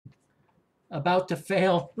About to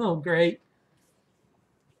fail. Oh, great.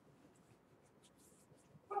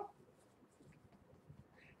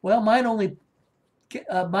 Well, mine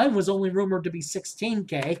was only rumored to be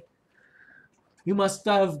 16K. You must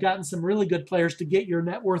have gotten some really good players to get your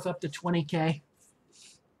net worth up to 20K.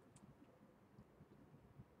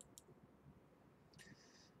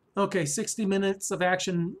 Okay, 60 minutes of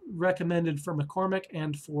action recommended for McCormick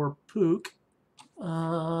and for Pook.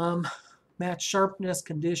 Match sharpness,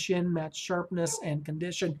 condition, match sharpness, and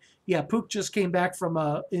condition. Yeah, Pook just came back from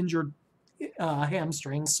a injured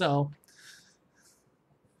hamstring, so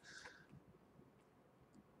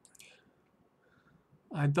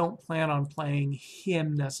I don't plan on playing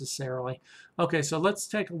him necessarily. Okay, so let's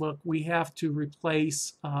take a look. We have to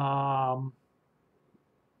replace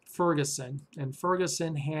Ferguson, and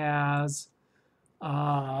Ferguson has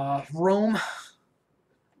Rome,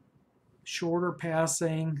 shorter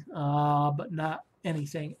passing, but not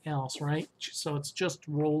anything else, right? So it's just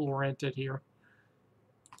roll oriented here.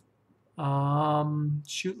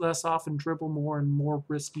 Shoot less often, dribble more, and more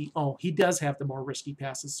risky. Oh, he does have the more risky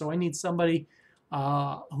passes. So I need somebody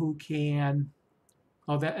who can.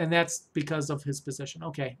 Oh, that's because of his position.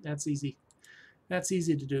 Okay, that's easy. That's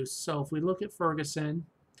easy to do. So if we look at Ferguson,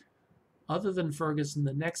 other than Ferguson,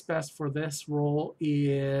 the next best for this role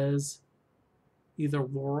is either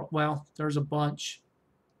Laurel. Well, there's a bunch.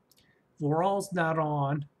 Laurel's not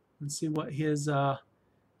on. Let's see what his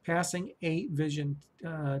passing 8, vision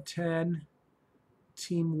 10,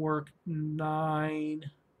 teamwork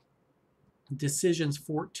 9, decisions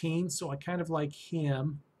 14. So I kind of like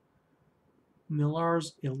him.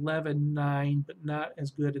 Millar's 11, 9, but not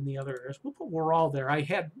as good in the other areas. We'll put Laurel there. I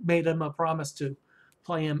had made him a promise to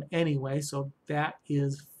play him anyway, so that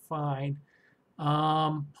is fine.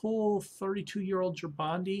 Pull 32-year-old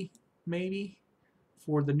Gerbandi, maybe,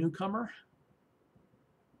 for the newcomer.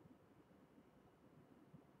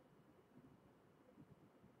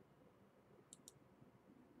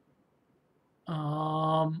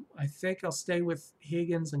 I think I'll stay with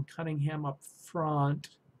Higgins and Cunningham up front.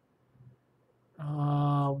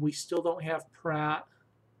 We still don't have Pratt.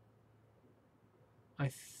 I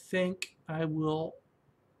think I will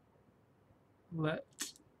let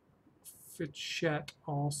Fitchett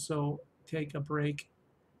also take a break.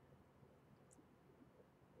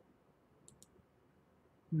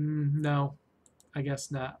 No, I guess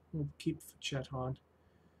not. We'll keep Fitchett on.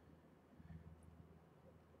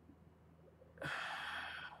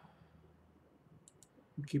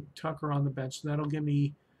 We'll keep Tucker on the bench. That'll give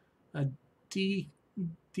me a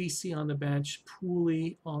DC on the bench,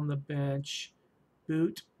 Pooley on the bench,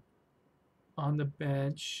 Boot on the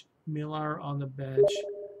bench, Millar on the bench,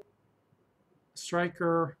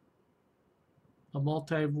 striker, a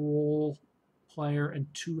multi-role player, and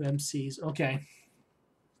 2 MCs. Okay.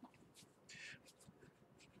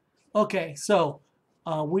 Okay, so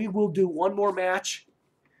we will do one more match,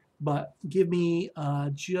 but give me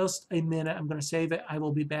just a minute. I'm going to save it. I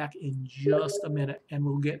will be back in just a minute, and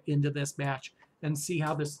we'll get into this match and see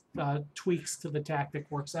how this tweaks to the tactic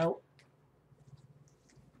works out.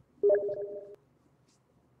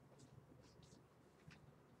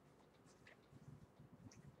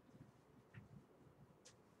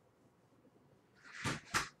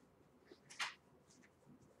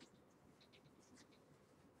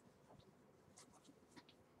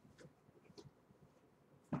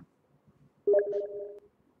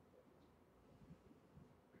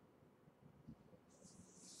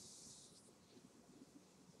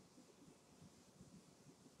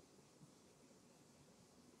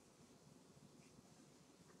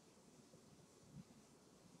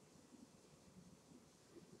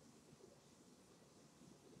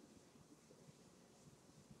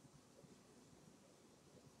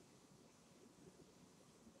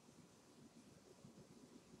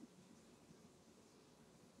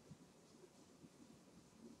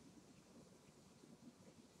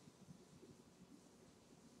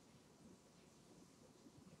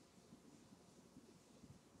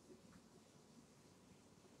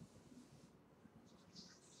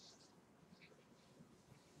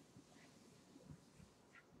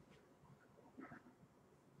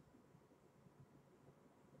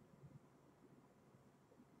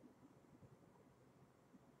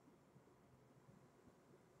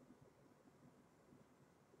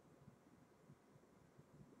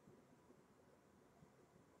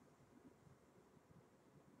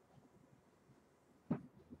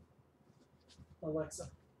 Alexa,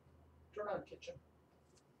 turn on kitchen.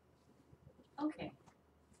 Okay.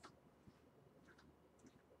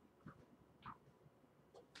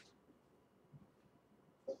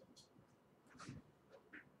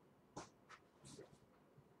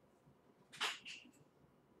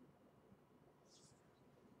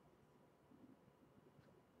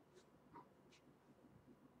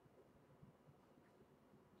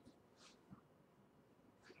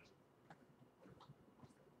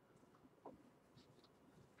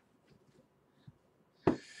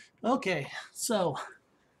 Okay, so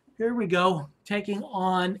here we go, taking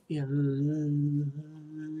on 11th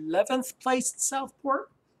place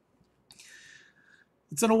Southport.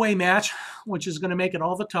 It's an away match, which is going to make it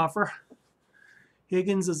all the tougher.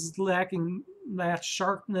 Higgins is lacking match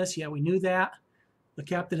sharpness. Yeah, we knew that. The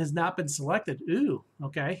captain has not been selected. Ooh,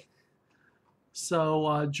 okay. So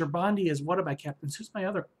Gerbandi is one of my captains. Who's my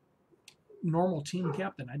other normal team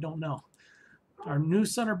captain? I don't know. Our new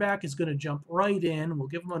center back is going to jump right in. We'll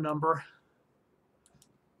give him a number.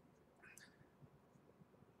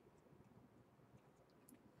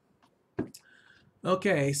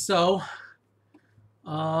 Okay, so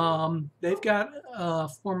they've got a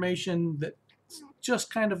formation that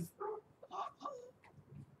just kind of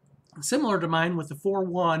similar to mine with the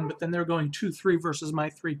 4-1, but then they're going 2-3 versus my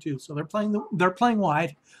 3-2. So they're playing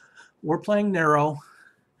wide. We're playing narrow.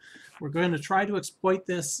 We're going to try to exploit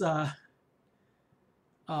this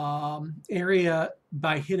area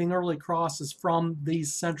by hitting early crosses from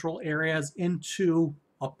these central areas into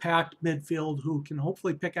a packed midfield who can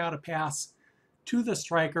hopefully pick out a pass to the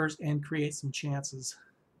strikers and create some chances.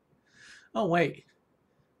 Oh, wait.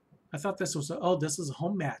 I thought this was, this is a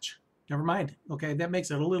home match. Never mind. Okay, that makes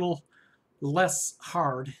it a little less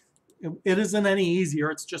hard. It isn't any easier.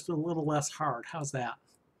 It's just a little less hard. How's that?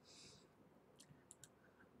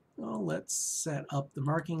 Well, let's set up the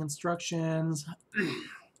marking instructions.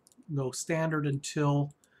 Go standard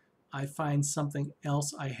until I find something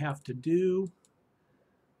else I have to do.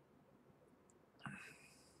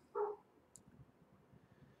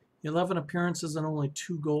 "11 appearances and only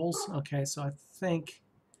 2 goals." Okay, so I think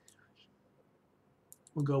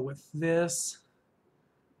we'll go with this.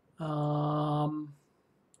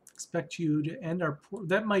 Expect you to end our...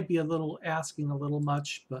 That might be a little asking a little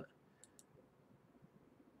much, but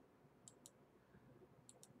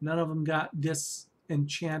none of them got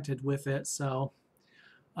disenchanted with it. So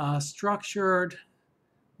structured.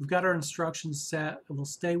 We've got our instructions set. We'll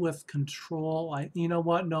stay with control. You know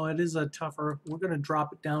what? No, it is a tougher. We're going to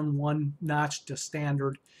drop it down 1 notch to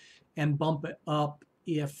standard and bump it up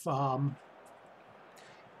if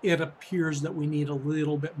it appears that we need a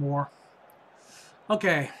little bit more.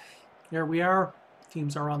 Okay, there we are.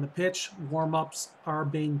 Teams are on the pitch. Warm-ups are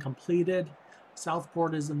being completed.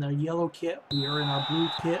 Southport is in their yellow kit. We are in our blue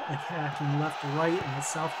kit, attacking left to right, and it's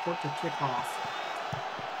Southport to kick off.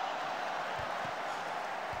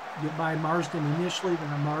 Get by Marsden initially,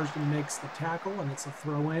 then Marsden makes the tackle, and it's a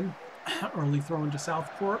throw-in. Early throw into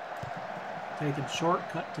Southport. Taken short,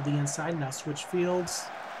 cut to the inside, now switch fields.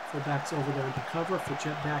 Fullback's over there to cover.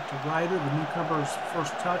 Fitchett back to Ryder. The newcomer's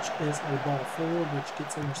first touch is a ball forward, which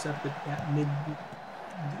gets intercepted at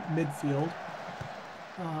midfield.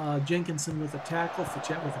 Jenkinson with a tackle.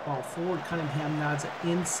 Fitchett with a ball forward. Cunningham nods it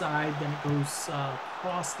inside. Then it goes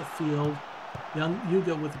across the field.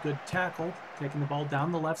 Yuga with a good tackle. Taking the ball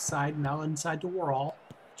down the left side. Now inside to Worrall.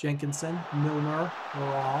 Jenkinson. Milner.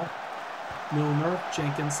 Worrall. Milner.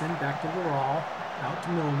 Jenkinson. Back to Worrall. Out to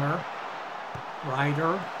Milner.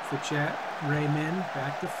 Ryder, Fitchett, Raymond,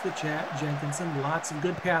 back to Fitchett, Jenkinson. Lots of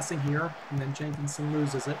good passing here, and then Jenkinson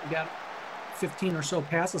loses it. We got 15 or so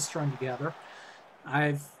passes strung together.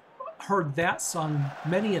 I've heard that sung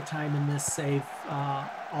many a time in this save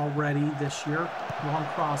already this year. Long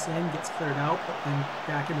cross in, gets cleared out, but then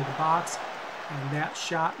back into the box, and that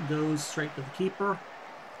shot goes straight to the keeper.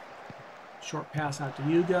 Short pass out to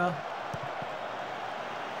Yuga.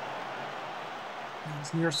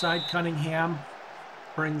 It's near side. Cunningham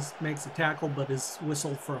makes a tackle, but is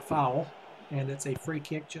whistled for a foul, and it's a free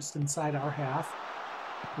kick just inside our half.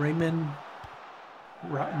 Raymond,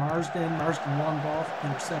 Marsden long ball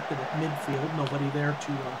intercepted at midfield. Nobody there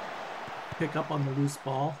to pick up on the loose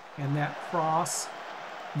ball, and that cross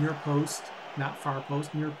near post, not far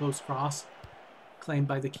post, near post cross, claimed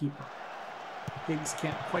by the keeper. Higgs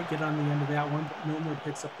can't quite get on the end of that one, but Milner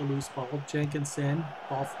picks up the loose ball. Jenkinson,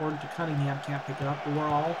 ball forward to Cunningham, can't pick it up.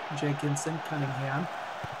 Worrall, Jenkinson, Cunningham,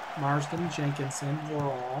 Marsden, Jenkinson,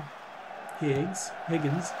 Worrall, Higgins,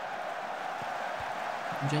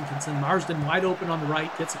 Jenkinson, Marsden wide open on the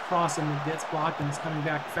right, gets across and it gets blocked, and it's coming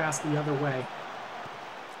back fast the other way.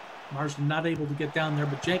 Marsden not able to get down there,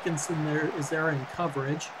 but Jenkinson is there in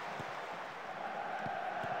coverage.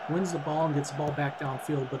 Wins the ball and gets the ball back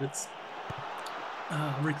downfield, but it's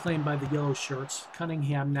reclaimed by the yellow shirts.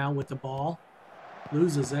 Cunningham now with the ball.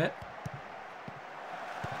 Loses it.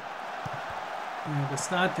 And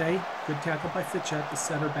Estante, good tackle by Fitchett, the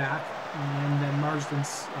center back. And then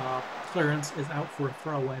Marsden's clearance is out for a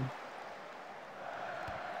throw-in.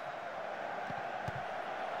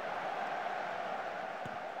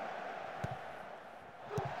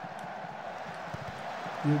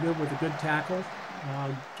 Yuga with a good tackle.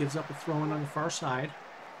 Gives up a throw-in on the far side.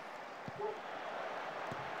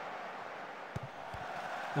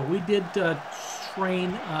 Now, we did train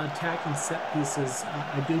attacking set pieces,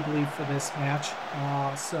 I do believe, for this match.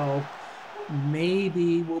 So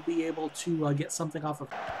maybe we'll be able to get something off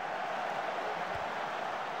of it.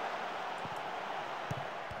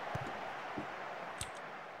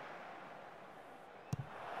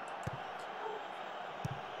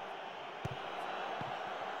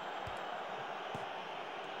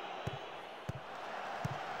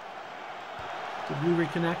 Did we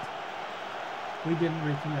reconnect? We didn't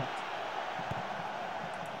reconnect.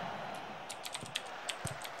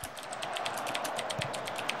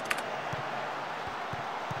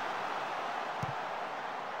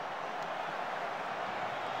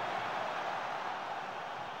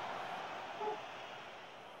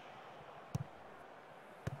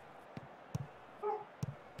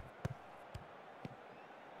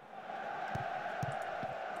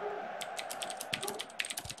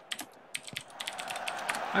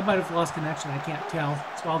 I might have lost connection, I can't tell.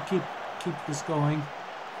 So I'll keep this going.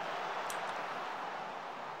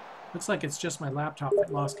 Looks like it's just my laptop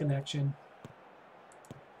that lost connection.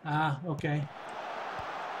 Ah, okay.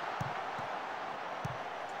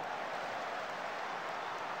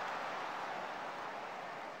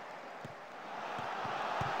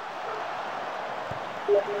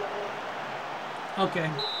 Okay.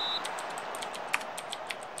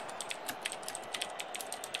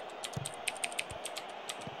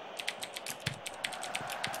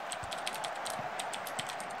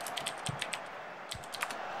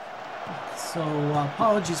 So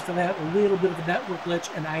apologies for that, a little bit of a network glitch,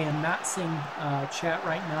 and I am not seeing chat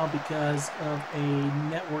right now because of a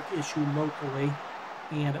network issue locally,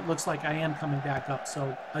 and it looks like I am coming back up,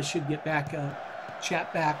 so I should get back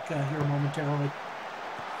chat back here momentarily.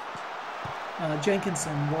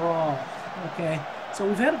 Jenkinson, we're all okay. So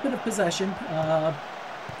we've had a bit of possession.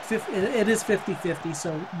 It is 50-50,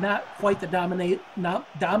 so not quite the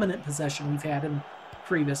dominant possession we've had in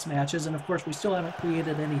previous matches, and of course we still haven't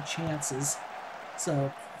created any chances,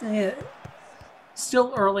 so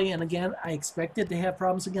still early. And again, I expected to have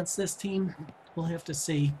problems against this team. We'll have to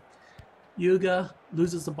see. Yuga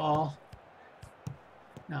loses the ball.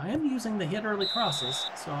 Now I am using the hit early crosses,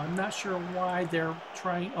 so I'm not sure why they're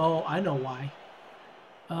trying. Oh, I know why.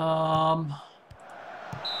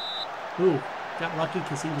 Ooh, got lucky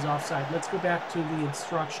because he was offside. Let's go back to the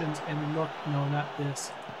instructions and look. No, not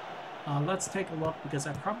this. Let's take a look, because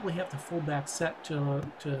I probably have the fullback set to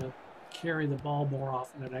carry the ball more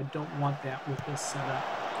often, and I don't want that with this setup.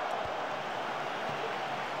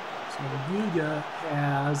 So Yuga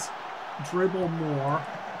has dribble more.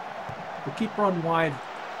 We'll keep run wide.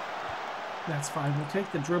 That's fine. We'll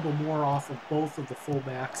take the dribble more off of both of the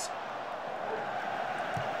fullbacks.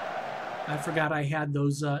 I forgot I had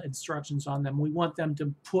those instructions on them. We want them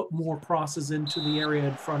to put more crosses into the area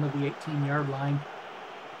in front of the 18-yard line,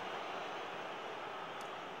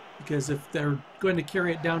 because if they're going to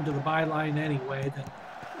carry it down to the byline anyway, then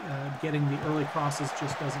getting the early crosses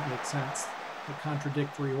just doesn't make sense. The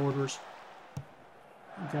contradictory orders.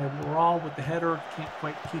 Okay, we're all with the header. Can't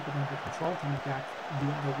quite keep it under control. Coming back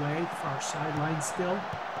the other way, far sideline still.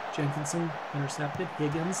 Jenkinson intercepted.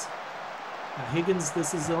 Higgins. Higgins,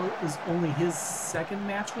 this is only his second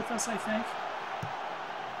match with us, I think.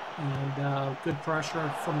 And good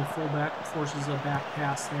pressure from the fullback, forces a back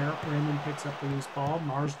pass there. Raymond picks up the loose ball.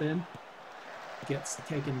 Marsden gets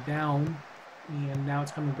taken down, and now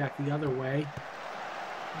it's coming back the other way.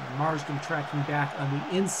 Marsden tracking back on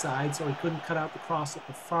the inside, so he couldn't cut out the cross at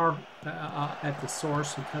the far at the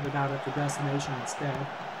source. He cut it out at the destination instead.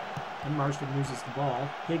 And Marsden loses the ball.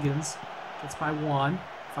 Higgins gets by one,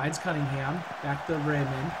 finds Cunningham, back to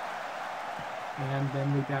Raymond. And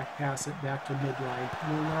then we back pass it back to midline.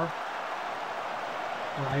 Mueller.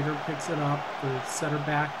 Ryder picks it up. The center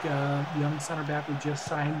back, young center back we just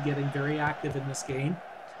signed, getting very active in this game,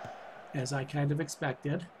 as I kind of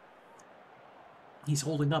expected. He's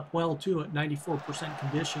holding up well, too, at 94%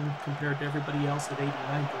 condition compared to everybody else at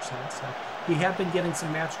 89%. So he had been getting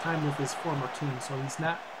some match time with his former team, so he's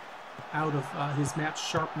not out of his match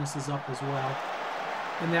sharpness is up as well.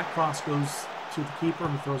 And that cross goes to the keeper,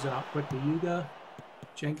 and he throws it out quick to Yuga.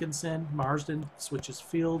 Jenkinson, Marsden switches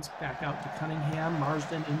fields, back out to Cunningham.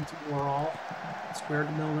 Marsden into Worrell, square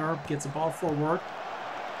to Milner, gets the ball forward.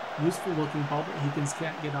 Useful looking ball, but Higgins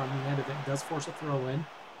can't get on the end of it. Does force a throw in.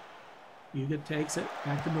 Yuga takes it,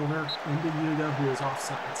 back to Milner, into Yuga, who is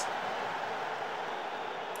offsides.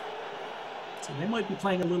 So they might be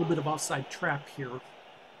playing a little bit of offside trap here,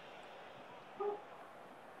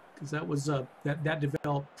 because that was that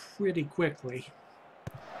developed pretty quickly.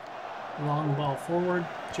 Long ball forward.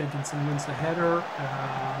 Jenkinson wins the header.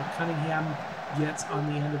 Cunningham gets on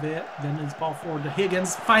the end of it. Then his ball forward to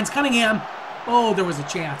Higgins. Finds Cunningham. Oh, there was a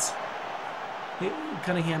chance.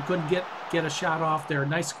 Cunningham couldn't get a shot off there.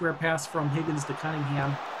 Nice square pass from Higgins to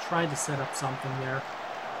Cunningham. Trying to set up something there.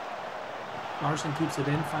 Larson keeps it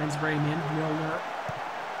in. Finds Raymond. Milner.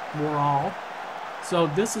 Morall. So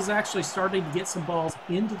this is actually starting to get some balls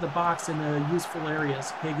into the box in the useful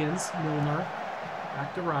areas. Higgins. Milner.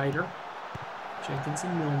 Back to Ryder.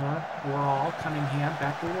 Jenkinson, Milner, Morall, Cunningham,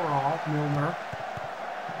 back to Morall, Milner,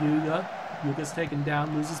 Yuga. Yuga's taken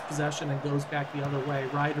down, loses possession, and goes back the other way.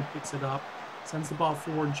 Ryder picks it up, sends the ball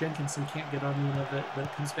forward. Jenkinson can't get on the end of it, but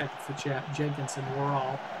it comes back to Fichet. Jenkinson,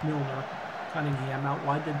 Morall, Milner, Cunningham, out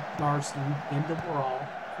wide to Marston, into Morall,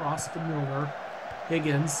 cross to Milner.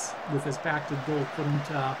 Higgins, with his back to goal,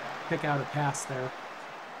 couldn't pick out a pass there.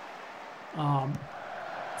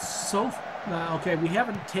 Okay, we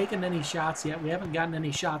haven't taken any shots yet. We haven't gotten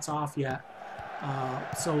any shots off yet.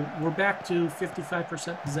 So we're back to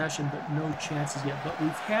 55% possession, but no chances yet. But we've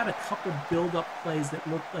had a couple build-up plays that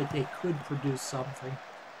look like they could produce something.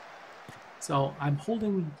 So I'm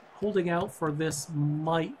holding out for this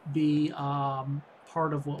might be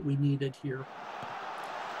part of what we needed here.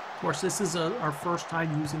 Of course, this is our first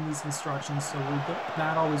time using these instructions, so we're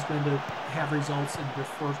not always going to have results in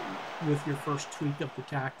with your first tweak of the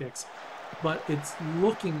tactics. But it's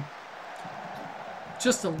looking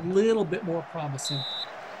just a little bit more promising.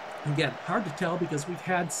 Again, hard to tell because we've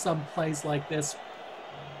had some plays like this.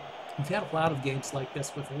 We've had a lot of games like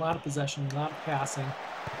this with a lot of possession, a lot of passing,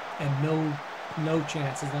 and no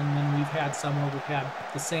chances. And then we've had some where we've had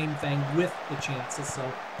the same thing with the chances.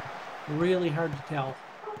 So really hard to tell.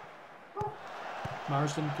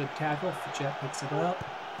 Marsden, good tackle. Fichet picks it up.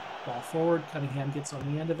 Ball forward. Cunningham gets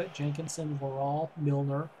on the end of it. Jenkinson, Morall,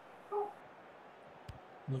 Milner.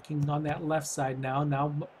 Looking on that left side now.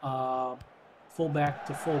 Now fullback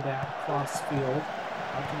to fullback. Cross field.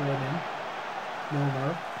 Out to Raymond.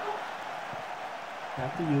 Milner.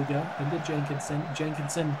 Back to Yuga. Into Jenkinson.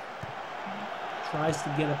 Jenkinson tries to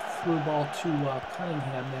get a through ball to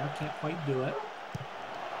Cunningham there. Can't quite do it.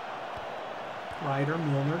 Ryder,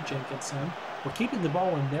 Milner, Jenkinson. We're keeping the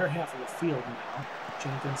ball in their half of the field now.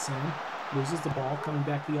 Jenkinson loses the ball, coming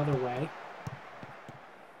back the other way.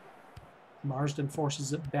 Marsden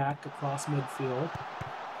forces it back across midfield.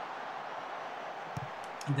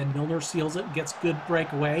 And then Milner seals it, gets good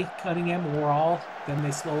breakaway. Cunningham, Morall, then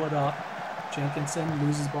they slow it up. Jenkinson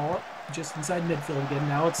loses ball just inside midfield again.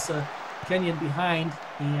 Now it's Kenyon behind,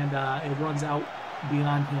 and it runs out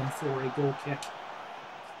beyond him for a goal kick.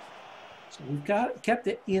 So we've kept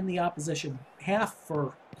it in the opposition half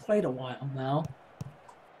for quite a while now,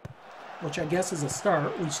 which I guess is a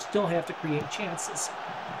start. We still have to create chances.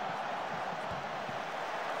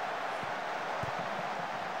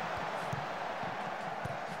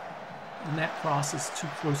 And that cross is too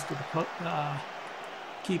close to the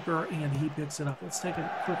keeper, and he picks it up. Let's take a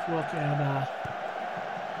quick look at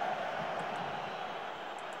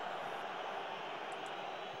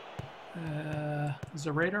is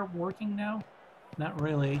the radar working now? Not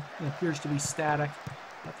really. It appears to be static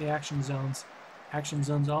at the action zones. Action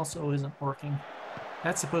zones also isn't working.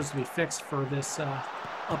 That's supposed to be fixed for this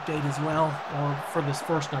update as well, or for this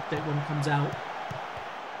first update when it comes out.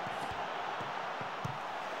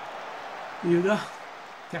 Yuga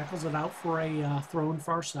tackles it out for a throw in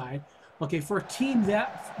far side. Okay, for a team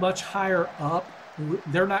that much higher up,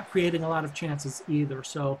 they're not creating a lot of chances either,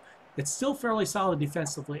 so it's still fairly solid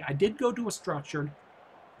defensively. I did go to a structured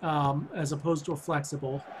as opposed to a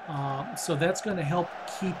flexible, so that's going to help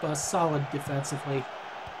keep us solid defensively.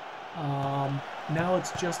 Now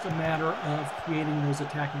it's just a matter of creating those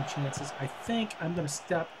attacking chances. I think I'm going to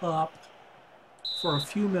step up for a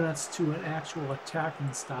few minutes to an actual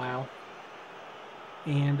attacking style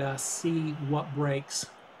and see what breaks.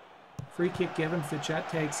 Free kick given. Fichet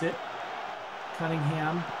takes it.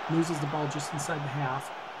 Cunningham loses the ball just inside the half.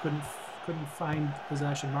 Couldn't find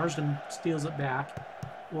possession. Marsden steals it back.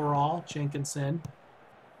 Morall, Jenkinson.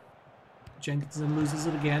 Jenkinson loses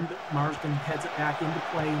it again, but Marsden heads it back into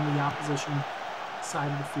play in the opposition side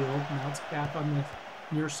of the field. Now it's back on the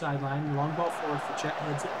near sideline. Long ball forward. Fichet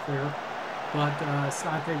heads it clear, but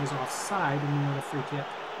Sante was offside and we want a free kick.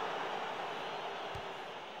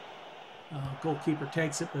 Goalkeeper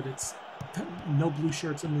takes it, but it's no blue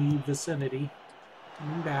shirts in the vicinity.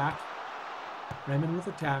 Coming back. Raymond with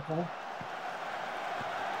a tackle.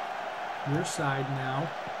 Near side now.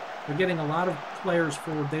 They're getting a lot of players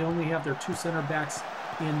forward. They only have their two center backs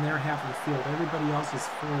in their half of the field. Everybody else is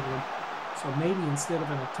forward. So maybe instead of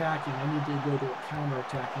an attacking, I need to go to a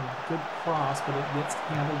counter-attacking. Good cross, but it gets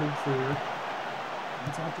handled and cleared.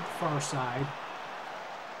 It's out to the far side.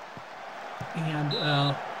 And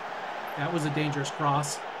that was a dangerous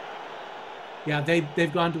cross. Yeah,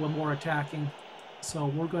 they've gone to a more attacking. So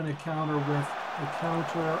we're going to counter with a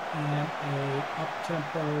counter and a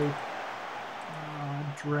up-tempo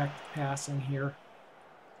direct passing here.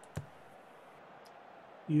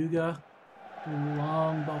 Yuga,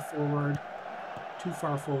 long ball forward, too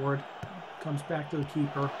far forward, comes back to the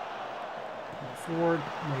keeper. Ball forward,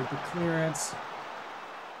 made the clearance.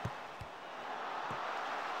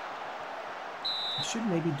 I should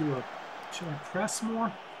maybe do a, should I press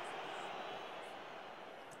more?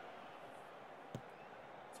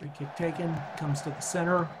 Free kick taken, comes to the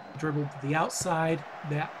center, dribbled to the outside.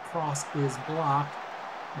 That cross is blocked.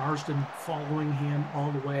 Marsden following him all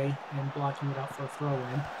the way and blocking it out for a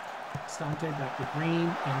throw-in. Stante back to Green,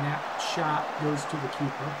 and that shot goes to the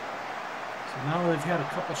keeper. So now they've had a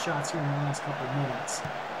couple shots here in the last couple of minutes.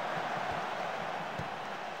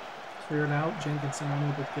 Cleared out. Jenkinson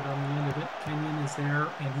unable to get on the end of it. Kenyon is there,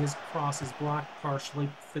 and his cross is blocked partially.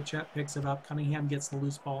 Fitchett picks it up. Cunningham gets the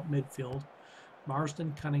loose ball at midfield.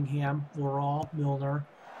 Marsden, Cunningham, Laurel, Milner.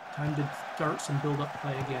 Time to start some build-up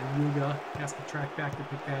play again. Yuga has to track back to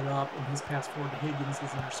pick that up, and his pass forward to Higgins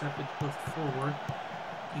is intercepted to lift forward.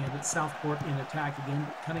 And it's Southport in attack again,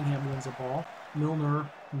 but Cunningham wins the ball. Milner,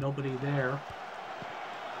 nobody there.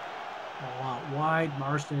 Ball out wide.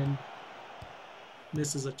 Marsden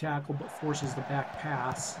misses a tackle, but forces the back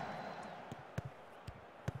pass.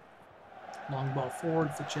 Long ball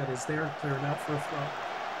forward. Fitchett is there, cleared out for a throw.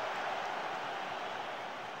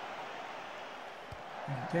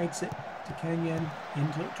 And takes it to Kenyon,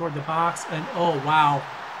 toward the box, and oh wow,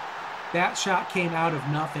 that shot came out of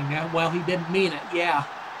nothing. Well, he didn't mean it. Yeah,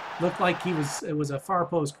 looked like it was a far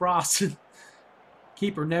post cross.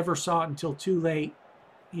 Keeper never saw it until too late.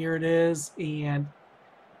 Here it is, and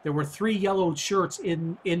there were 3 yellow shirts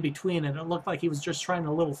in between, and it looked like he was just trying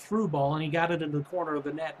a little through ball, and he got it into the corner of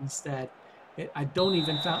the net instead. I don't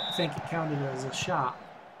even think it counted as a shot.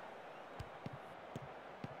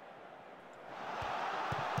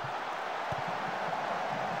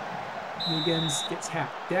 Higgins gets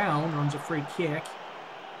hacked down, earns a free kick.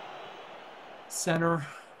 Center,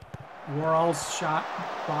 Worrell's shot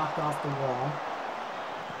blocked off the wall.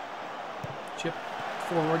 Chip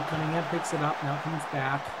forward, Cunningham picks it up, now comes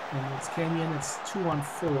back, and it's Kenyon, it's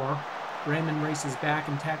 2-on-4. Raymond races back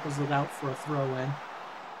and tackles it out for a throw-in.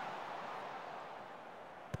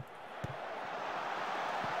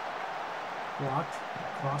 Blocked,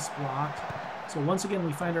 cross blocked. So once again,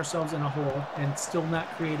 we find ourselves in a hole and still not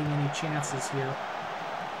creating any chances here.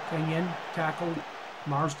 Kenyon tackled.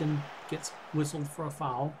 Marsden gets whistled for a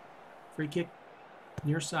foul. Free kick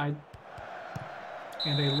near side.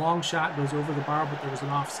 And a long shot goes over the bar, but there was an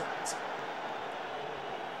offside.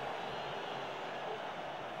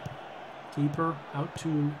 Keeper out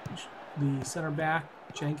to the center back.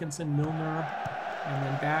 Jenkinson, Milner, and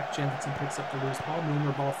then back. Jenkinson picks up the loose ball.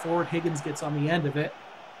 Milner ball forward. Higgins gets on the end of it.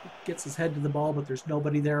 Gets his head to the ball, but there's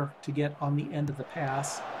nobody there to get on the end of the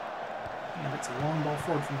pass. And it's a long ball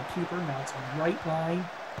forward from the keeper. Now it's on the right line.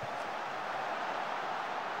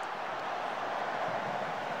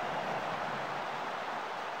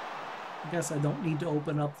 I guess I don't need to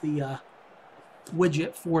open up the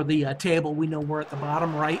widget for the table. We know we're at the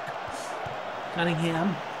bottom right.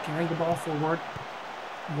 Cunningham carrying the ball forward.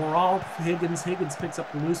 We're all Higgins. Higgins picks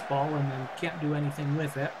up the loose ball and then can't do anything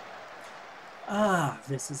with it.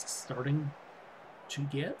 This is starting to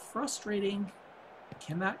get frustrating.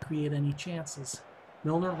 Cannot create any chances.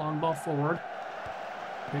 Milner, long ball forward.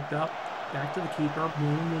 Picked up, back to the keeper.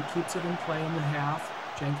 Moon keeps it in play in the half.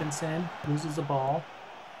 Jenkinson loses the ball.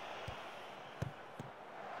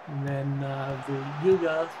 And then the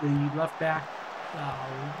Yuga, the left back,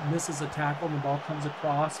 misses a tackle and the ball comes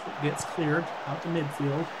across, but gets cleared out to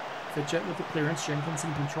midfield. Fitchett with the clearance.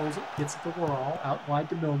 Jenkinson controls it, gets it to Worrell, out wide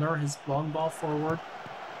to Milner. His long ball forward.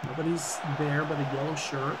 Nobody's there but a yellow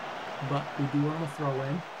shirt, but we do earn a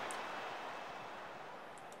throw-in.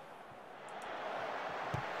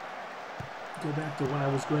 Go back to what I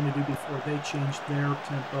was going to do before they changed their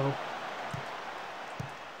tempo.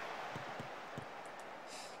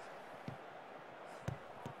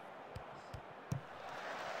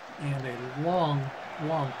 And a long,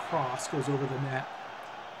 long cross goes over the net.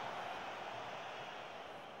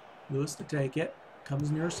 Lewis to take it.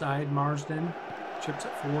 Comes near side. Marsden chips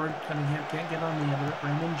it forward. Cunningham can't get on the end of it.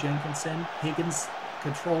 Raymond, Jenkinson. Higgins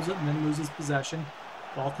controls it and then loses possession.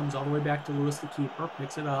 Ball comes all the way back to Lewis, the keeper.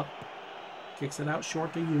 Picks it up. Kicks it out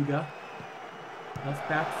short to Yuga. Left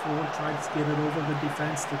back forward, tries to get it over the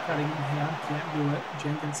defense to Cunningham. Can't do it.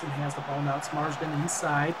 Jenkinson has the ball now. It's Marsden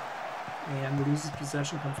inside and loses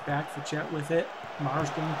possession. Comes back. Fichette with it.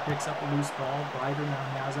 Marsden picks up a loose ball. Ryder now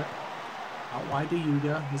has it. Out wide to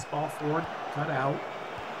Yuga. His ball forward. Cut out.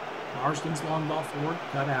 Marsden's long ball forward.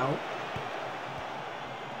 Cut out.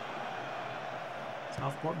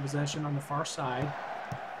 Southport possession on the far side.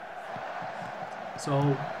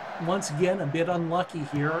 So once again, a bit unlucky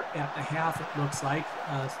here at the half, it looks like.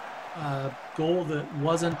 A goal that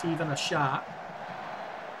wasn't even a shot.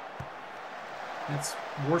 That's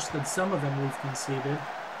worse than some of them we've conceded.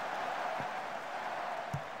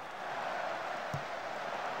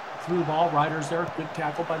 Through ball, Ryder's there. Good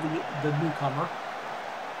tackle by the newcomer.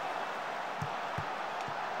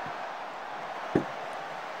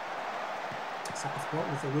 Southport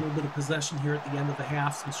with a little bit of possession here at the end of the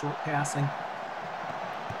half. Some short passing.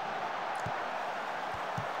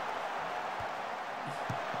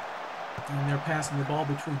 And they're passing the ball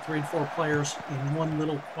between 3 and 4 players in one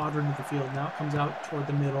little quadrant of the field. Now it comes out toward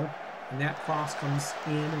the middle, and that cross comes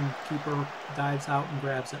in, and keeper dives out and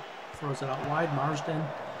grabs it. Throws it out wide. Marsden,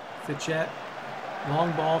 Fichette,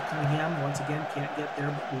 long ball. Cunningham once again can't get there,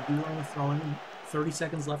 but we do want to throw in. 30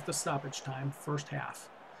 seconds left of stoppage time, first half.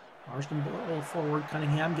 Marsden ball forward.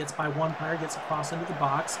 Cunningham gets by one player, gets across into the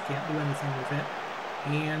box. Can't do anything with it.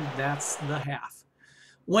 And that's the half.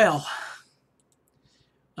 Well,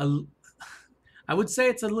 I would say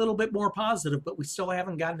it's a little bit more positive, but we still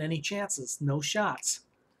haven't gotten any chances. No shots.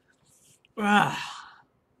 I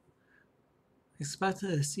expect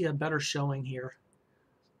to see a better showing here.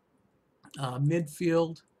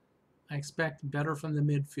 Midfield, I expect better from the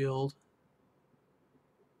midfield.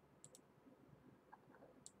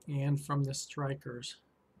 And from the strikers.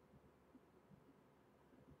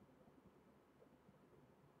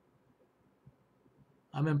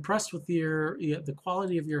 I'm impressed with the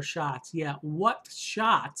quality of your shots. Yeah, what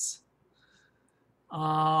shots?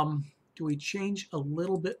 Do we change a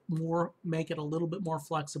little bit more, make it a little bit more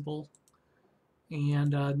flexible,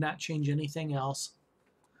 and not change anything else?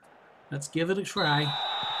 Let's give it a try.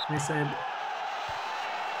 Like I said,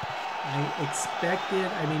 I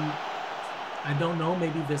expected, I don't know,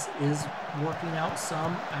 maybe this is working out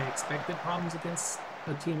some. I expected problems against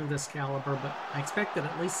a team of this caliber, but I expected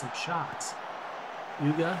at least some shots.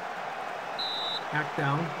 Yuga, back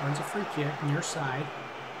down, runs a free kick, near side.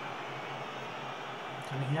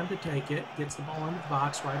 Cunningham to take it, gets the ball into the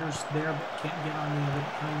box. Ryder's there, but can't get on the end of it.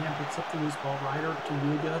 Cunningham picks up the loose ball. Ryder to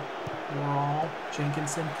Yuga, Laurel,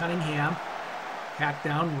 Jenkinson, Cunningham. Back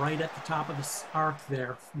down right at the top of the arc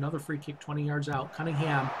there. Another free kick 20 yards out.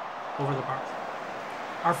 Cunningham over the bar.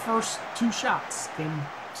 Our first 2 shots came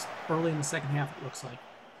early in the second half, it looks like.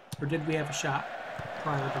 Or did we have a shot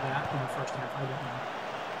prior to that in the first half? I don't know.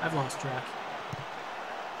 I've lost track.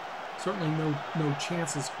 Certainly no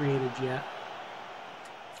chances created yet.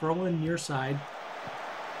 Throw in near side.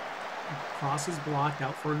 Cross is blocked,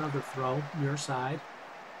 out for another throw. Near side.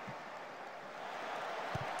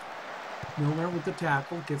 Milner with the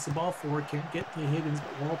tackle, gets the ball forward, can't get to Higgins,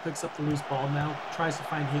 but Wall picks up the loose ball. Now tries to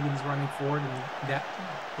find Higgins running forward, and that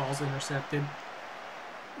ball's intercepted.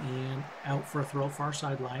 And out for a throw, far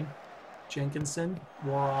sideline. Jenkinson,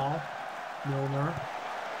 Warall, Milner,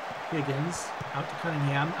 Higgins, out to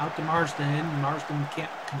Cunningham, out to Marsden. Marsden can't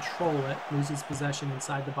control it, loses possession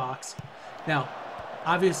inside the box. Now,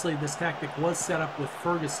 obviously this tactic was set up with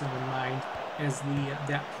Ferguson in mind as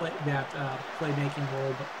that playmaking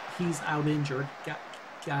role, but he's out injured,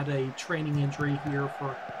 got a training injury here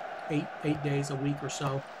for eight days, a week or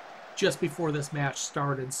so, just before this match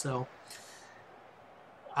started. So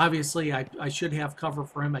obviously I should have cover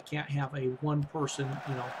for him. I can't have a one person,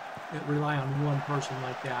 rely on one person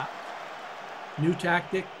like that. New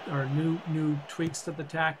tactic, or new tweaks to the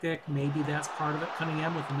tactic. Maybe that's part of it.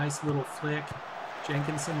 Cunningham with a nice little flick.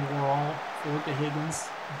 Jenkinson, Warall, forward to Higgins,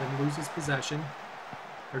 then loses possession.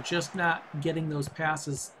 They're just not getting those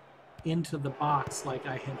passes into the box like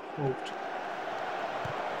I had hoped.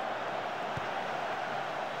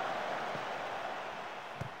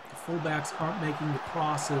 The fullbacks aren't making the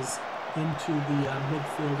crosses into the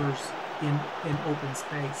midfielders in open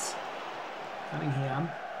space. Cunningham,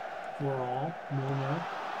 Warall, Milner,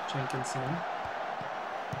 Jenkinson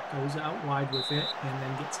goes out wide with it and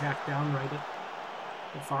then gets hacked down right at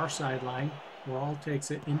the far sideline. Warall takes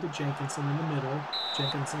it into Jenkinson in the middle.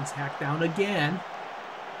 Jenkinson's hacked down again.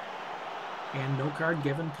 And no card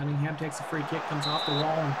given. Cunningham takes a free kick, comes off the wall,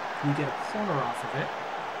 and we get a corner off of it.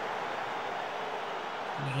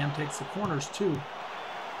 Cunningham takes the corners too.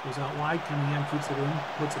 Goes out wide. Cunningham keeps it in,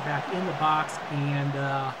 puts it back in the box, and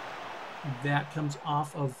that comes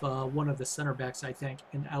off of one of the center backs, I think,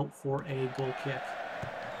 and out for a goal kick.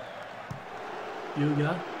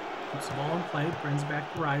 Yuga keeps the ball in play, brings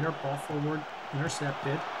back to Ryder, ball forward,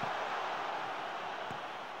 intercepted.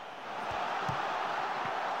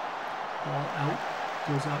 Ball out,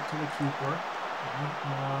 goes out to the keeper.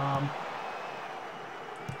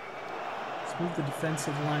 Let's move the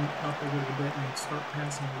defensive line up a little bit and start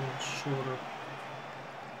passing a little shorter.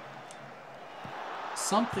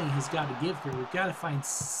 Something has got to give here. We've got to find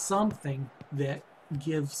something that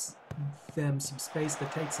gives them some space to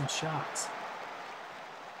take some shots.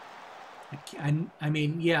 I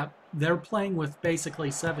mean, yeah, they're playing with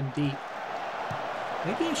basically 7 deep.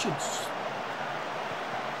 Maybe I should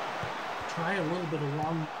try a little bit of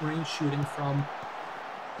long-range shooting from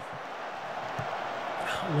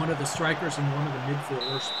one of the strikers and one of the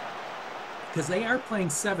midfielders, because they are playing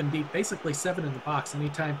 7 deep, basically 7 in the box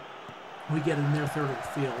anytime we get in their third of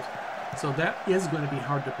the field. So that is going to be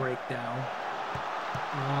hard to break down.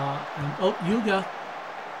 Oh, Yuga,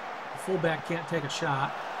 the fullback, can't take a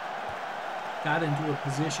shot. Got into a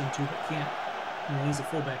position to, but can't. You know, he's a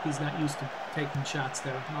fullback. He's not used to taking shots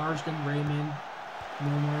there. Marsden, Raymond,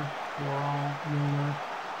 Milner, Laurel, Milner.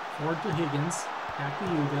 Forward to Higgins. Back to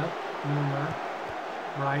Yuga. Milner.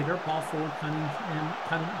 Ryder. Ball forward. Cunningham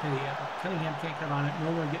can't cut on it.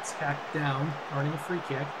 Milner gets hacked down. Earning a free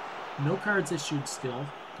kick. No cards issued still.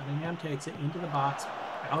 Cunningham takes it into the box.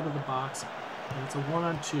 Out of the box. And it's a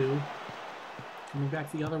 1-on-2. Coming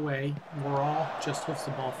back the other way, Laurel just hoofs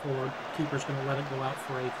the ball forward. Keeper's going to let it go out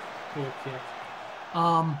for a goal kick.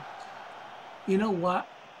 You know what?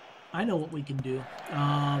 I know what we can do.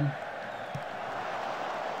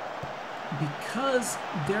 Because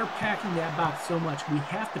they're packing that box so much, we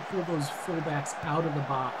have to pull those fullbacks out of the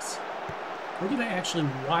box. We're going to actually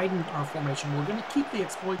widen our formation. We're going to keep the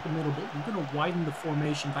exploit the middle, but we're going to widen the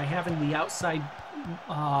formation by having the outside,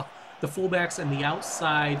 the fullbacks and the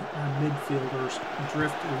outside midfielders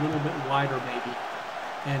drift a little bit wider maybe.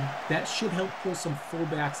 And that should help pull some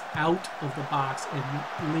fullbacks out of the box and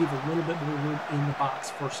leave a little bit more room in the box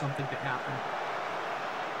for something to happen.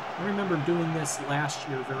 I remember doing this last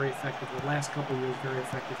year very effectively, last couple of years very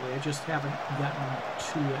effectively. I just haven't gotten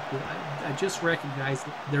to it. I just recognize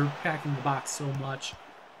that they're packing the box so much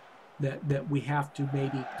that we have to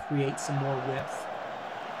maybe create some more width.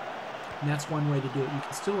 And that's one way to do it. You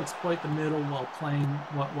can still exploit the middle while playing,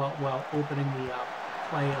 while opening the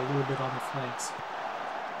play a little bit on the flanks.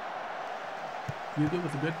 Yuga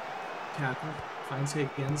with a good tackle, finds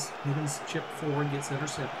Higgins. Higgins chip forward, gets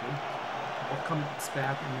intercepted. Ball comes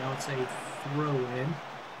back, and now it's a throw-in.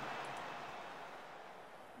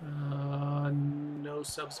 No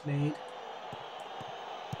subs made.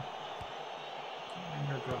 And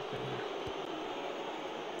they're dropped in there.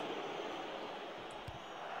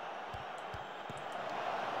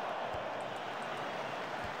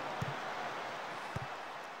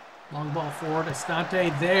 Long ball forward, Estante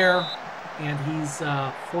there, and he's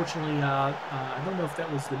fortunately, I don't know if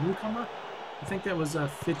that was the newcomer. I think that was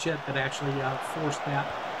Fitchett that actually forced that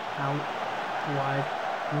out wide.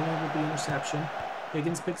 Only with the interception.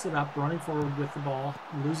 Higgins picks it up, running forward with the ball,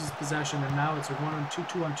 loses possession, and now it's a 1-on-2,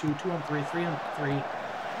 2-on-2, 2-on-3, 3-on-3.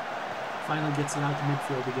 Finally gets it out to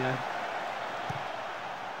midfield again.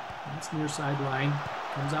 That's near sideline,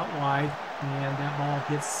 comes out wide, and that ball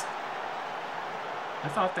hits. I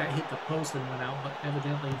thought that hit the post and went out, but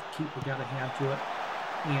evidently the keeper got a hand to it.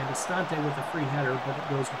 And Estante with a free header, but it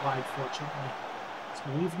goes wide, fortunately. So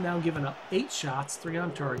we've now given up 8 shots, 3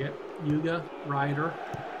 on target. Yuga, Ryder,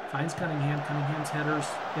 finds Cunningham. Cunningham's header's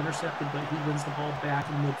intercepted, but he wins the ball back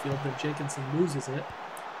in midfield. Then Jenkinson loses it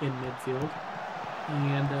in midfield.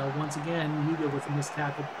 And once again, Yuga with a missed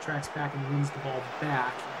tackle tracks back and wins the ball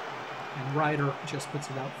back. And Ryder just puts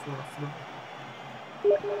it out for a throw.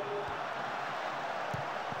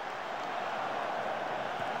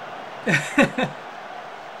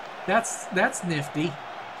 That's nifty.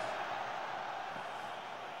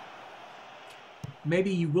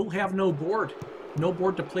 Maybe you will have no board. No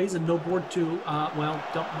board to please and no board to, well,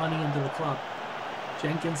 dump money into the club.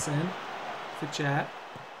 Jenkinson, Fitchett,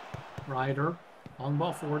 Ryder, long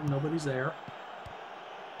ball forward, nobody's there.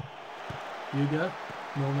 Yuga,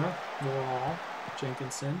 Milner, Laurel,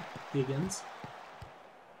 Jenkinson, Higgins.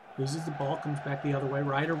 Loses the ball, comes back the other way.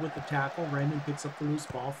 Ryder with the tackle. Raymond picks up the loose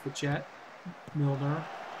ball. Fitchett, Milner,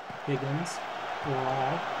 Higgins,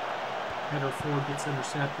 Laurel. Header forward gets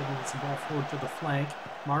intercepted, and it's the ball forward to the flank.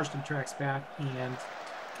 Marsden tracks back, and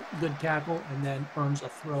good tackle, and then earns a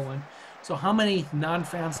throw-in. So how many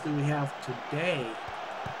non-fans do we have today?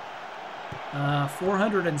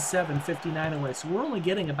 407, 59 away. So we're only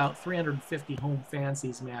getting about 350 home fans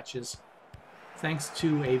these matches. thanks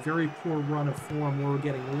to a very poor run of form where we're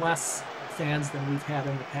getting less fans than we've had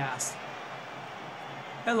in the past.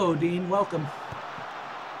 Hello, Dean. Welcome.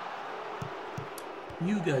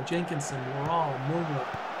 Yuga, Jenkinson, Weral, Milner.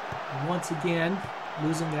 And once again,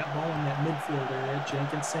 losing that ball in that midfield area.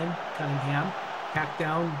 Jenkinson, Cunningham, hacked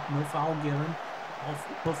down, no foul given. Ball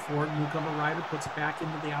put forward. Newcomer Ryder puts it back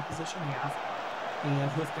into the opposition half and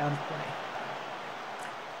hoofed out of play.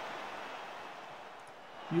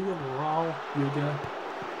 Yuga, Weral, Yuga,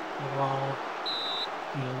 Weral,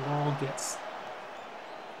 and Weral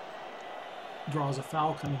draws a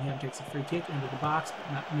foul. Cunningham takes a free kick into the box,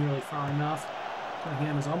 but not nearly far enough.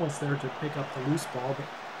 Cunningham is almost there to pick up the loose ball, but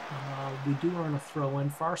we do earn a throw-in.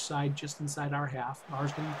 Far side, just inside our half.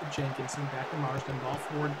 Marsden to Jenkinson, back to Marsden. Ball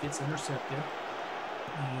forward, gets intercepted,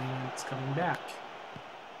 and it's coming back.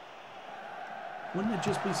 Wouldn't it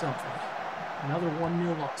just be something? Another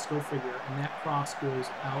 1-0 loss, go figure, and that cross goes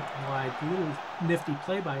out wide. A little nifty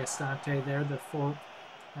play by Estante there.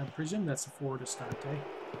 I presume that's the forward Estante.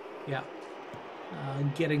 Yeah.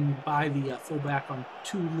 Getting by the fullback on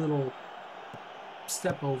 2 little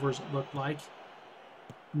step overs, it looked like.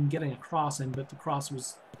 And getting a cross in, but the cross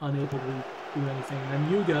was unable to do anything. And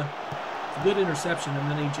then Yuga, a good interception,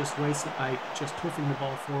 and then he just wastes it by just hoofing the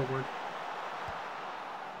ball forward.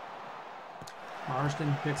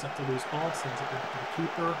 Marsden picks up the loose ball, sends it back to the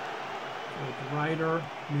keeper. To Ryder,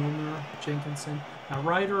 Milner, Jenkinson. Now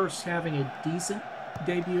Ryder's having a decent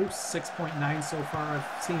debut, 6.9 so far.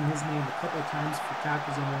 I've seen his name a couple of times for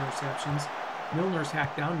tackles and interceptions. Milner's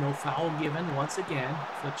hacked down, no foul given once again.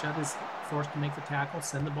 Fletchett is forced to make the tackle,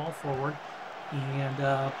 send the ball forward,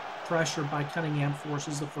 and pressure by Cunningham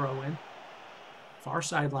forces the throw in. Far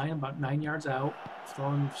sideline, about 9 yards out,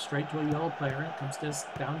 thrown straight to a yellow player. It comes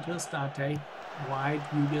down to Estante. Wide,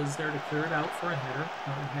 Yuga is there to clear it out for a header,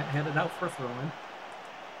 headed out for a throw-in.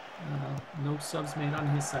 No subs made on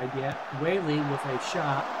his side yet. Whaley with a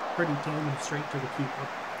shot, pretty tame and straight to the keeper.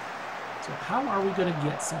 So how are we going to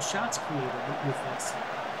get some shots created with this?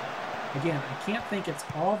 Again, I can't think it's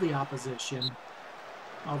all the opposition,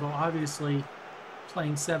 although obviously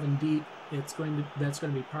playing 7 deep, that's going to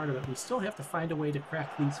be part of it. We still have to find a way to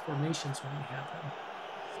crack these formations when we have them.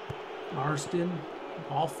 Marsden,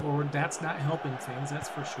 ball forward, that's not helping things, that's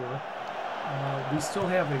for sure. We still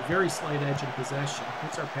have a very slight edge in possession.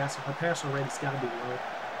 What's our passer? Our passer rate has got to be low.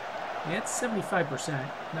 Yeah, it's 75%,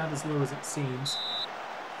 not as low as it seems.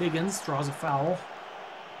 Higgins draws a foul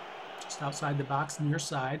just outside the box, near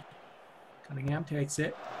side. Cunningham takes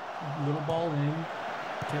it. Little ball in.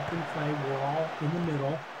 Kept in play. Weral in the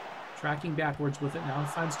middle. Tracking backwards with it. Now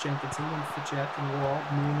finds Jenkinson and Fletchett and Weral.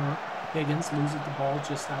 Milner. Higgins loses the ball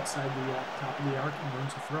just outside the top of the arc and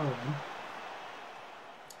learns to throw in.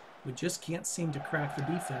 We just can't seem to crack the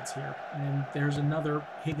defense here. And there's another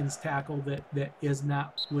Higgins tackle that is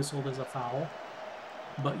not whistled as a foul.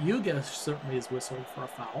 But Yuga certainly is whistled for a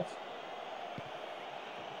foul.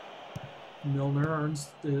 Milner earns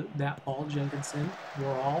that ball. Jenkinson,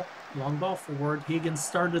 Weral, long ball forward. Higgins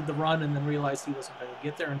started the run and then realized he wasn't going to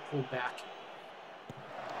get there and pulled back.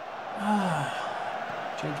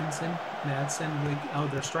 Jenkinson,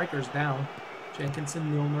 Madsen, their striker's down.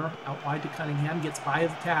 Jenkinson, Milner, out wide to Cunningham, gets by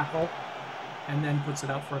the tackle, and then puts it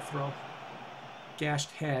out for a throw.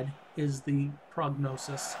 Gashed head is the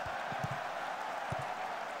prognosis.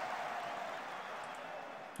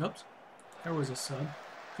 Oops, there was a sub.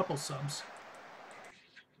 Couple subs.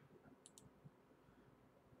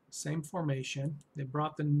 Same formation. They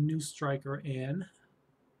brought the new striker in.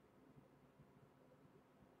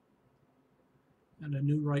 And a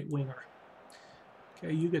new right winger.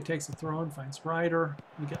 Okay, Yuga takes a throw and finds Ryder.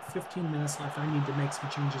 We got 15 minutes left. I need to make some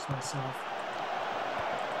changes myself.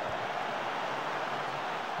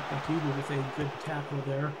 I think Yuga with a good tackle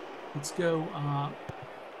there. Let's go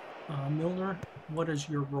Milner. What is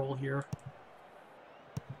your role here?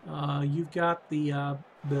 You've got the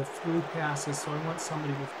through passes, so I want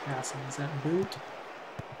somebody with passing. Is that Boot?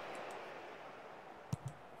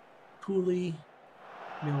 Pooley?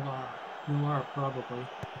 Millar. Millar, probably.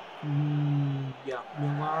 Yeah,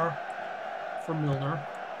 Millar for Milner.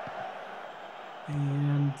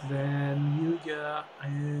 And then Yuga.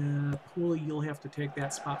 Pooley, you'll have to take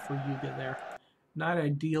that spot for Yuga there. Not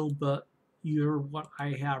ideal, but you're what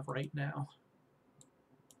I have right now.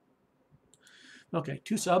 Okay,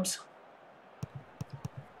 2 subs.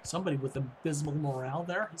 Somebody with abysmal morale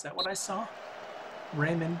there. Is that what I saw?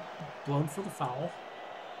 Raymond blown for the foul.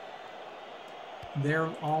 They're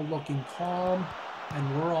all looking calm,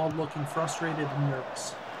 and we're all looking frustrated and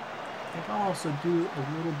nervous. I think I'll also do a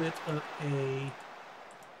little bit of a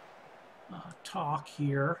talk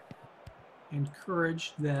here.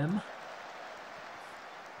 Encourage them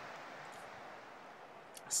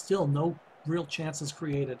Still no real chances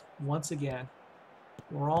created. Once again,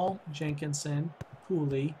 Worrall, Jenkinson,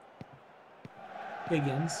 Pooley,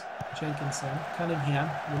 Higgins, Jenkinson, Cunningham,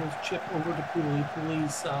 little chip over to Pooley.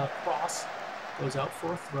 Pooley's cross goes out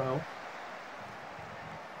for a throw.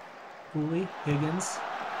 Pooley, Higgins,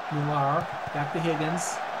 Millar, back to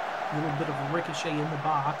Higgins. A little bit of a ricochet in the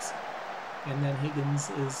box. And then Higgins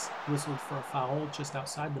is whistled for a foul just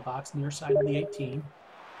outside the box, near side of the 18.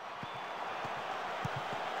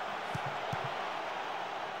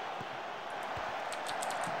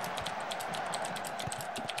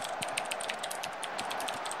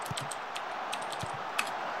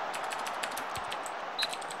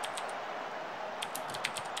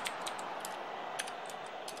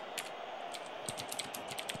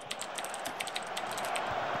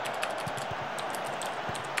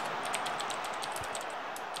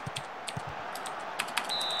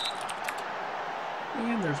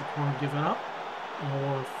 And there's a corner given up,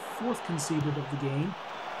 or fourth conceded of the game.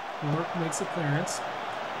 Miller makes a clearance,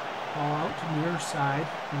 ball out to near side,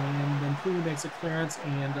 and then Pooley makes a clearance,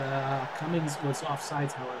 and Cummings was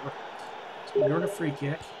offsides, however. So we earn a free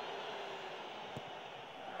kick.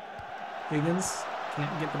 Higgins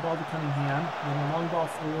can't get the ball to Cunningham, then a long ball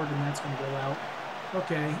forward, and that's going to go out.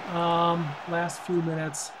 Okay, last few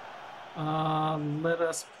minutes. Let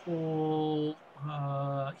us pull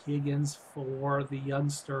Higgins for the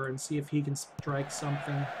youngster and see if he can strike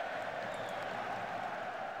something.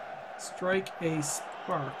 Strike a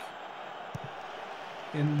spark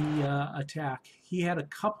in the attack. He had a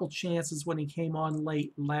couple chances when he came on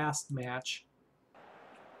late last match.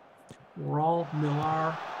 Worrall,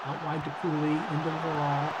 Millar, out wide to Pooley, into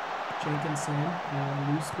Worrall, Jenkinson,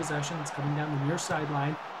 and lose possession. It's coming down the near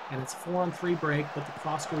sideline. And it's a 4-on-3 break, but the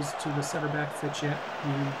cross goes to the center back, Fitchett,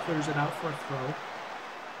 who clears it out for a throw.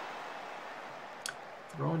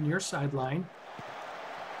 Throw near sideline.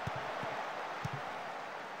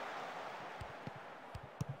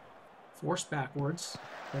 Forced backwards,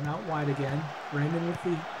 then out wide again. Raymond with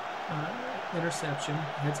the interception,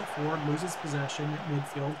 heads it forward, loses possession at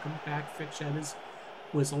midfield, comes back, Fitchett is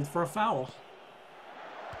whistled for a foul.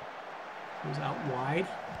 Goes out wide.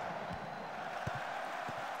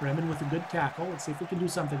 Bremen with a good tackle. Let's see if we can do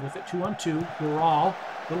something with it. 2-on-2. Worrall.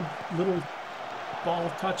 Little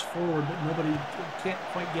ball touch forward, but nobody can't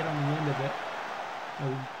quite get on the end of it.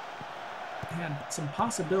 Had some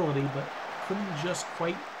possibility, but couldn't just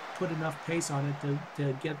quite put enough pace on it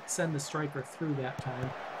to send the striker through that time.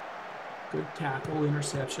 Good tackle,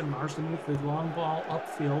 interception. Marsden with the long ball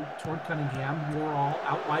upfield toward Cunningham. Worrall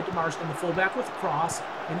out wide to Marsden, the fullback with a cross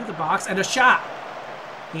into the box, and a shot!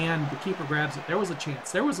 And the keeper grabs it. There was a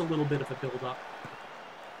chance. There was a little bit of a build-up.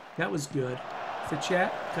 That was good. Fitchett,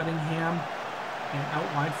 Cunningham, and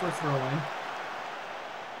out wide for a throw-in.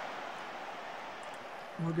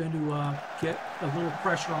 We're going to get a little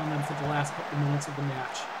pressure on them for the last couple minutes of the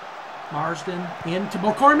match. Marsden into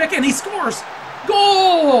McCormick, and he scores!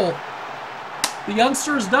 Goal! The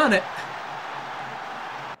youngster's done it.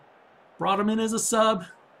 Brought him in as a sub.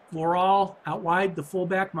 Worrall out wide, the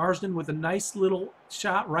fullback Marsden with a nice little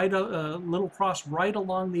shot, little cross right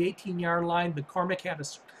along the 18-yard line. McCormick had a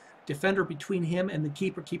defender between him and the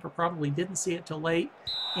keeper. Keeper probably didn't see it till late.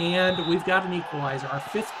 And we've got an equalizer. Our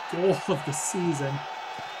 5th goal of the season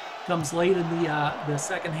comes late in the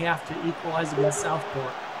second half to equalize against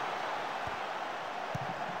Southport.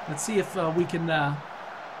 Let's see if we can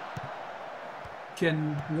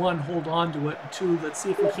one, hold on to it, and two, let's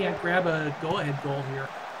see if we can't grab a go-ahead goal here.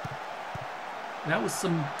 That was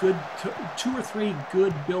some good, 2 or 3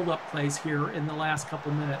 good build-up plays here in the last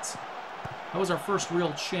couple minutes. That was our first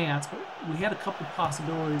real chance, but we had a couple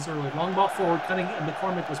possibilities early. Long ball forward, Cunningham, and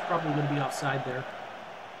McCormick was probably going to be offside there.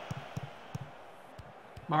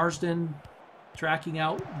 Marsden tracking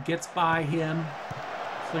out, gets by him.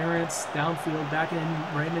 Clearance, downfield, back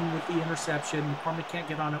in, Raymond with the interception. McCormick can't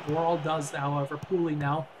get on it. Worrall does, however. Pooley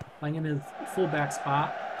now playing in his fullback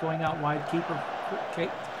spot, going out wide. Keeper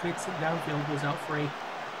kicks it downfield, goes out for a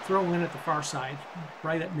throw-in at the far side,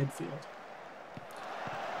 right at midfield.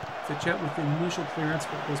 Fitchett with the initial clearance,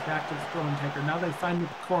 but goes back to the throw-in taker. Now they find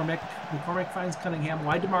McCormick. McCormick finds Cunningham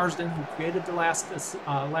wide to Marsden, who created the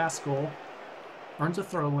last goal. Earns a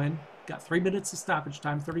throw-in. Got 3 minutes of stoppage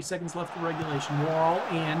time, 30 seconds left of regulation. Worrall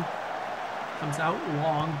in, comes out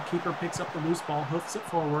long. Keeper picks up the loose ball, hoofs it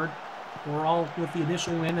forward. Worrall with the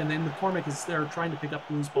initial win, and then McCormick is there trying to pick up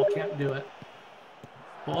the loose ball, can't do it.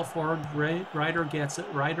 Ball forward, Ryder gets it.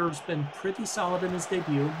 Ryder's been pretty solid in his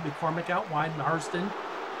debut. McCormick out wide, Marsden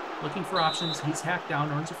looking for options. He's hacked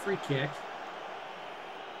down, earns a free kick.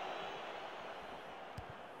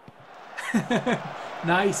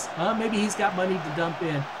 Nice. Maybe he's got money to dump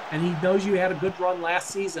in, and he knows you had a good run last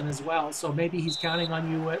season as well. So maybe he's counting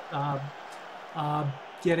on you at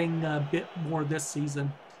getting a bit more this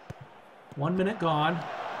season. 1 minute gone.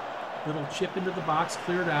 Little chip into the box,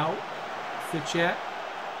 cleared out. Fitchet.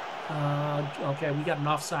 Okay, we got an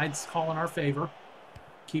offsides call in our favor.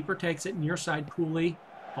 Keeper takes it near side. Cooley.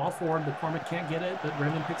 Ball forward. McCormick can't get it, but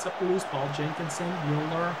Raymond picks up the loose ball. Jenkinson,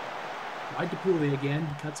 Mueller. Wide to Pooley again.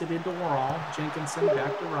 Cuts it into Worrell. Jenkinson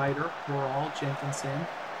back to Ryder. Worrell, Jenkinson.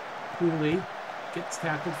 Pooley gets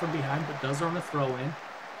tackled from behind, but does earn a throw-in.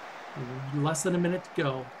 Less than a minute to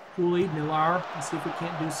go. Pooley, Millar. Let's see if we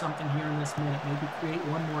can't do something here in this minute. Maybe create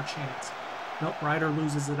one more chance. Nope, Ryder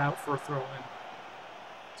loses it out for a throw-in.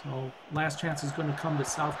 So last chance is going to come to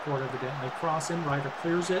Southport, evidently. Crossing, Ryder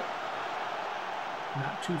clears it.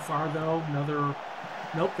 Not too far, though. Another...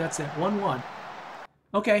 Nope, that's it. 1-1.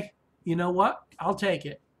 Okay. You know what? I'll take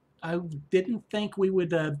it. I didn't think we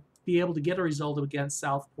would be able to get a result against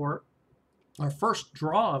Southport. Our first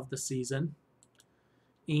draw of the season.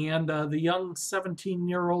 And the young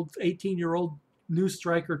 17-year-old, 18-year-old new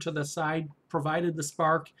striker to the side provided the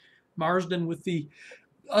spark. Marsden with the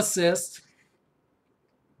assist.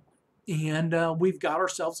 And we've got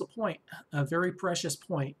ourselves a point. A very precious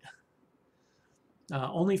point.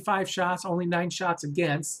 Only 5 shots, only 9 shots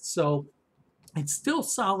against. So... it's still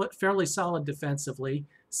solid, fairly solid defensively.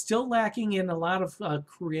 Still lacking in a lot of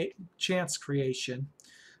chance creation.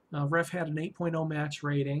 Ref had an 8.0 match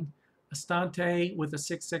rating. Estante with a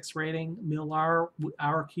 6.6 rating. Millar,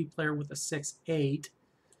 our key player, with a 6.8.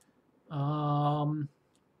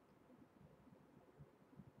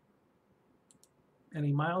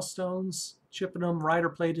 Any milestones? Chippenham, Ryder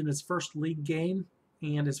played in his first league game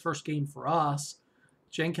and his first game for us.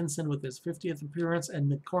 Jenkinson with his 50th appearance,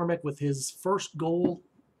 and McCormick with his first goal,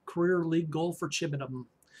 career league goal for Chippenham.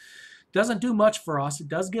 Doesn't do much for us. It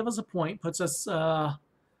does give us a point, puts us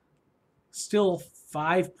still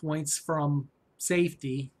 5 points from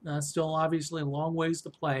safety. Still obviously a long ways to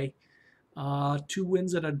play. 2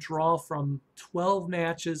 wins and a draw from 12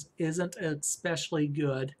 matches isn't especially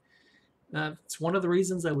good. It's one of the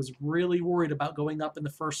reasons I was really worried about going up in the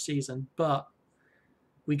first season, but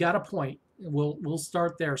we got a point. We'll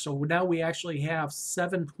start there. So now we actually have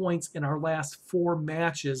 7 points in our last 4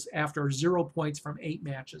 matches after 0 points from 8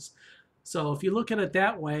 matches. So if you look at it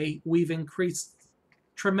that way, we've increased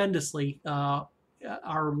tremendously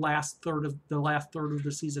our last third of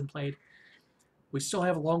the season played. We still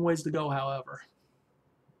have a long ways to go, however.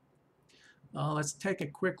 Let's take a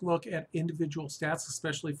quick look at individual stats,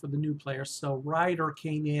 especially for the new players. So Ryder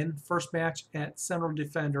came in, first match at central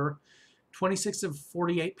defender, 26 of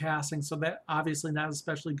 48 passing, so that obviously not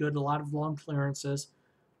especially good. A lot of long clearances.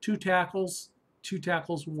 2 tackles,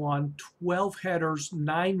 1, 12 headers,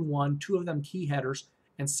 9-1, 2 of them key headers,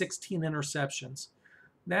 and 16 interceptions.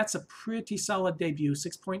 That's a pretty solid debut,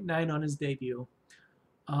 6.9 on his debut.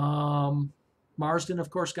 Marsden, of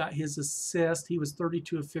course, got his assist. He was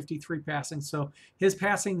 32 of 53 passing, so his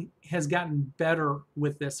passing has gotten better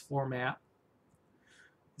with this format.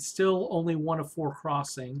 Still only 1 of 4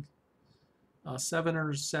 crossing. 7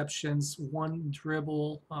 interceptions, 1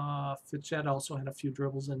 dribble. Fitchet also had a few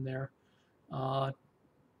dribbles in there.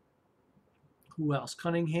 Who else?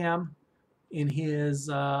 Cunningham in his,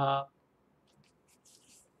 what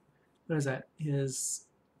is that? His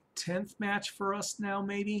 10th match for us now,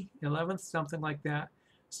 maybe? 11th, something like that.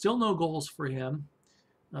 Still no goals for him.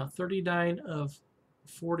 39 of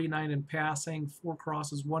 49 in passing, 4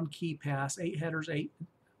 crosses, 1 key pass, 8 headers,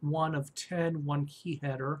 1 of 10, 1 key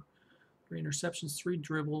header. 3 interceptions, 3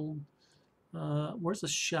 dribbled. Where's the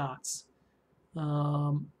shots?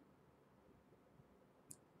 2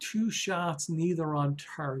 shots, neither on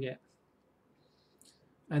target.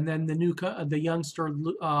 And then the youngster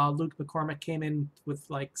Luke McCormick came in with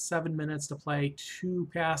like 7 minutes to play. 2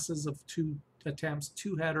 passes of 2 attempts,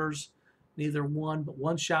 2 headers, neither one, but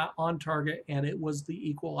 1 shot on target, and it was the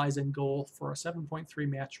equalizing goal for a 7.3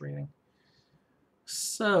 match rating.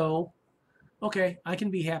 So. Okay, I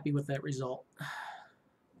can be happy with that result.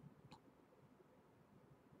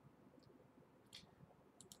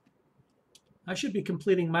 I should be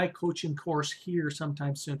completing my coaching course here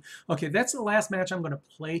sometime soon. Okay, that's the last match I'm going to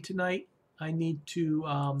play tonight. I need to,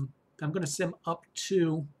 I'm going to sim up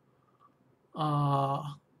to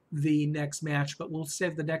the next match, but we'll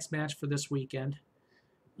save the next match for this weekend.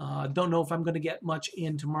 Don't know if I'm going to get much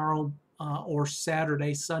in tomorrow or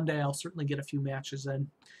Saturday. Sunday, I'll certainly get a few matches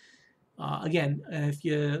in. Again, if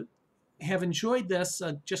you have enjoyed this,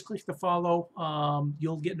 just click the follow.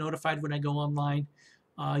 You'll get notified when I go online.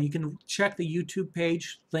 You can check the YouTube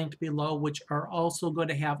page linked below, which are also going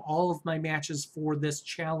to have all of my matches for this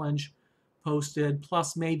challenge posted,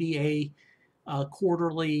 plus maybe a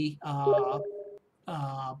quarterly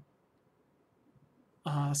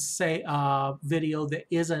video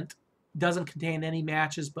that doesn't contain any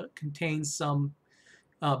matches, but contains some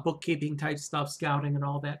bookkeeping type stuff, scouting and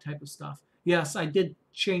all that type of stuff. Yes, I did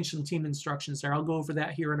change some team instructions there. I'll go over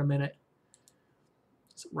that here in a minute.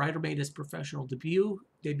 So Ryder made his professional debut,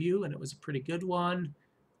 and it was a pretty good one.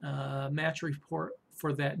 Match report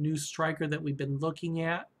for that new striker that we've been looking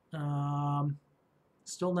at.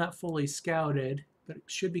 Still not fully scouted, but it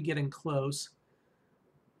should be getting close.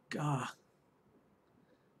 God.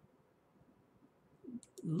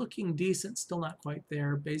 Looking decent, still not quite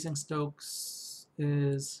there. Basingstokes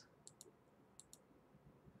is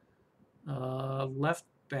left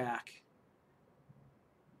back.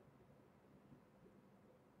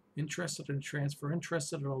 Interested in transfer,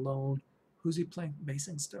 interested in a loan. Who's he playing?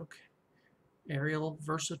 Basingstoke. Aerial,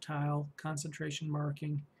 versatile, concentration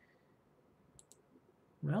marking.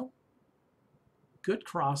 Well, good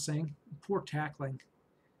crossing, poor tackling.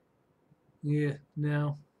 Yeah,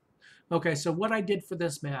 no. Okay, so what I did for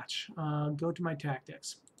this match, go to my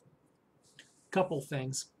tactics. Couple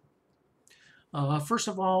things. First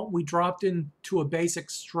of all, we dropped into a basic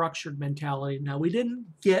structured mentality. Now, we didn't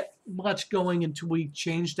get much going until we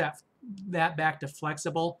changed that back to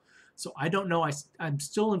flexible. So I don't know. I'm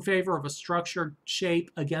still in favor of a structured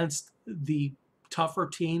shape against the tougher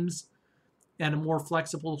teams and a more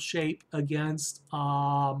flexible shape against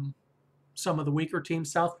some of the weaker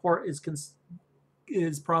teams. Southport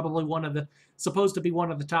is probably supposed to be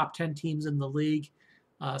one of the top 10 teams in the league.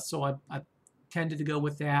 So I tended to go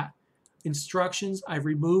with that. Instructions, I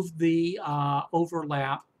removed the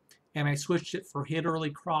overlap and I switched it for hit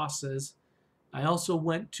early crosses. I also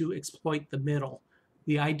went to exploit the middle.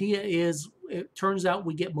 The idea is, it turns out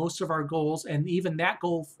we get most of our goals, and even that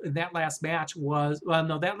goal in that last match was, well,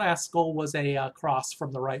 no, that last goal was a cross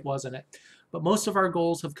from the right, wasn't it? But most of our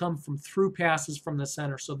goals have come from through passes from the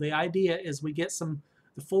center. So the idea is we get the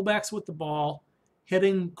fullbacks with the ball,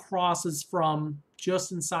 hitting crosses from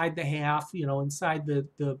just inside the half, inside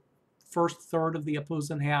the first third of the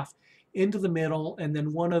opposing half into the middle, and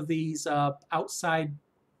then one of these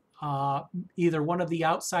either one of the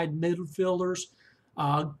outside midfielders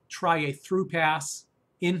try a through pass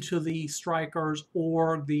into the strikers,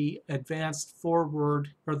 or the advanced forward,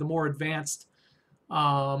 or the more advanced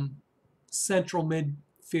central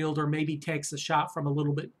midfielder maybe takes a shot from a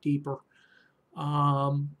little bit deeper.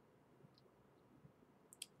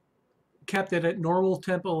 Kept it at normal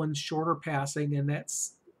tempo and shorter passing, and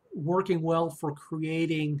that's working well for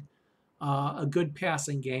creating a good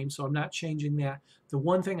passing game, so I'm not changing that. The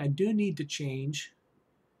one thing I do need to change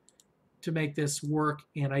to make this work,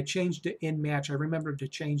 and I changed it in match, I remembered to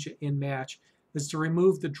change it in match, is to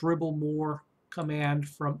remove the dribble more command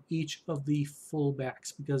from each of the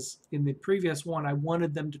fullbacks, because in the previous one I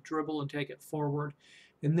wanted them to dribble and take it forward.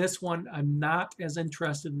 In this one, I'm not as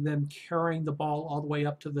interested in them carrying the ball all the way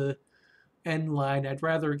up to the end line. I'd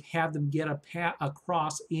rather have them get a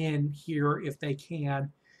cross in here if they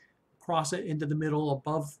can, cross it into the middle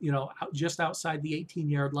above, just outside the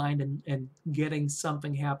 18-yard line, and getting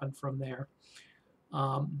something happen from there.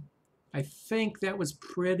 I think that was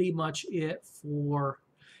pretty much it for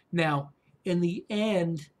now. In the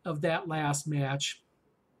end of that last match,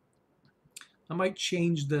 I might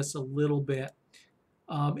change this a little bit.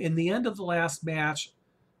 In the end of the last match,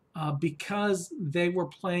 because they were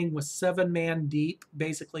playing with 7-man deep,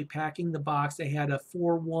 basically packing the box, they had a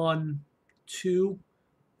 4-1-2-3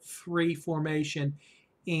 formation,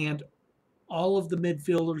 and all of the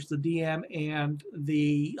midfielders, the DM, and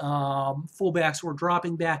the fullbacks were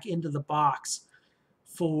dropping back into the box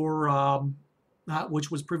for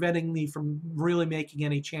which was preventing me from really making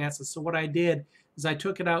any chances. So what I did is I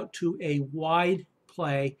took it out to a wide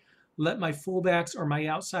play, let my fullbacks or my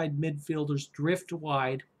outside midfielders drift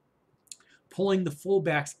wide, pulling the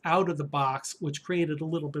fullbacks out of the box, which created a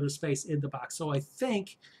little bit of space in the box. So I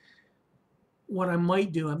think what I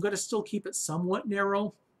might do, I'm going to still keep it somewhat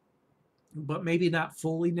narrow, but maybe not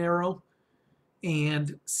fully narrow,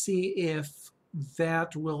 and see if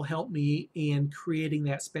that will help me in creating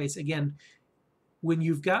that space. Again, when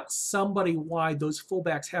you've got somebody wide, those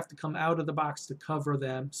fullbacks have to come out of the box to cover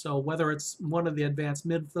them. So whether it's one of the advanced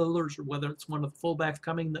midfielders or whether it's one of the fullbacks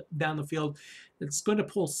coming down the field, it's going to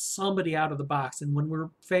pull somebody out of the box. And when we're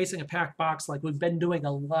facing a packed box like we've been doing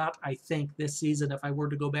a lot, I think, this season, if I were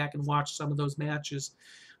to go back and watch some of those matches,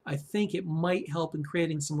 I think it might help in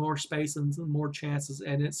creating some more space and some more chances.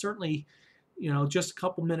 And it certainly you know, just a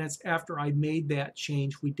couple minutes after I made that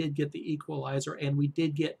change, we did get the equalizer, and we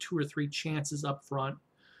did get 2 or 3 chances up front.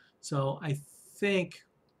 So I think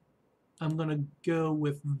I'm going to go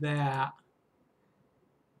with that.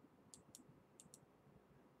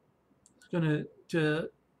 It's going to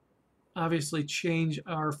obviously change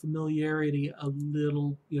our familiarity a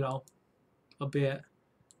little, you know, a bit.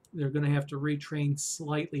 They're going to have to retrain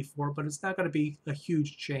slightly for it, but it's not going to be a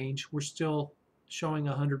huge change. We're still showing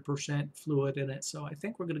 100% fluid in it, so I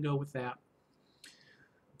think we're going to go with that.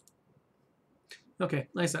 Okay,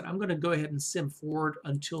 like I said, I'm going to go ahead and sim forward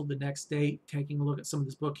until the next date, taking a look at some of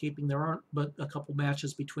this bookkeeping. There aren't but a couple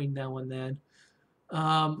matches between now and then.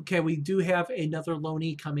 Okay, we do have another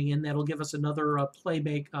loanee coming in. That'll give us another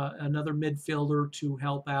another midfielder to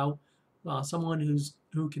help out. Someone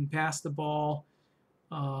who can pass the ball,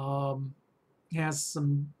 has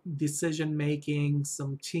some decision making,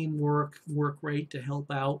 some teamwork, work rate to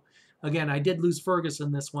help out. Again, I did lose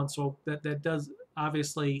Ferguson this one, so that does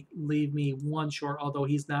obviously leave me one short, although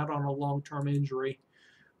he's not on a long-term injury.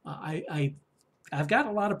 I've got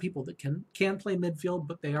a lot of people that can play midfield,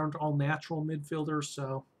 but they aren't all natural midfielders,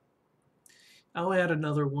 so I'll add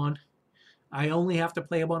another one. I only have to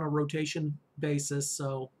play them on a rotation basis,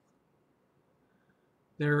 so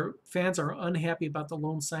their fans are unhappy about the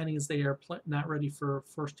loan signings. They are not ready for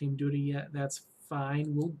first-team duty yet. That's fine.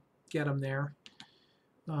 We'll get them there.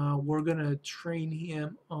 We're going to train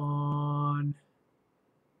him on...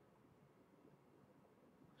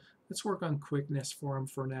 Let's work on quickness for him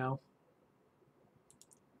for now.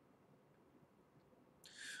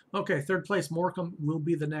 Okay, third place, Morecambe will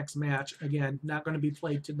be the next match. Again, not going to be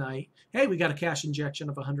played tonight. Hey, we got a cash injection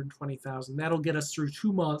of $120,000. That'll get us through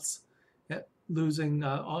 2 months, losing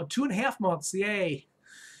 2.5 months. Yay!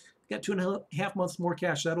 Got 2.5 months more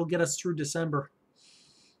cash. That'll get us through December.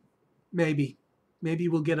 Maybe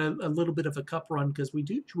we'll get a little bit of a cup run, because we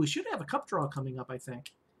should have a cup draw coming up, I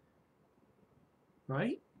think.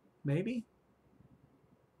 Right? Maybe.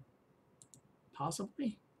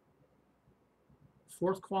 Possibly.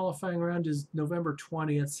 4th qualifying round is November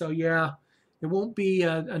 20th. So, yeah, it won't be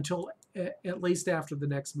until at least after the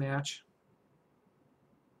next match.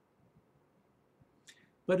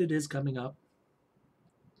 But it is coming up.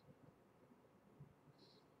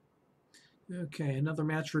 Okay, another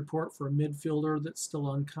match report for a midfielder that's still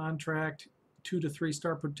on contract. 2 to 3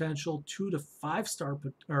 star potential, 2 to 5 star,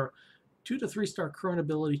 or 2 to 3 star current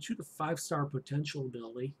ability, 2 to 5 star potential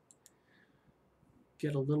ability.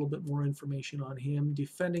 Get a little bit more information on him.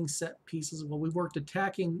 Defending set pieces. Well, we worked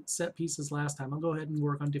attacking set pieces last time. I'll go ahead and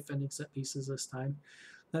work on defending set pieces this time.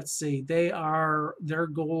 Let's see. Their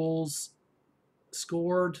goals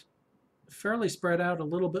scored fairly spread out, a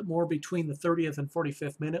little bit more between the 30th and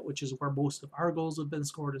 45th minute, which is where most of our goals have been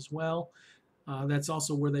scored as well. That's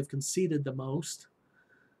also where they've conceded the most.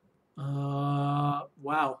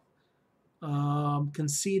 Wow.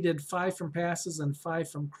 Conceded 5 from passes and 5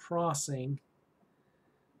 from crossing.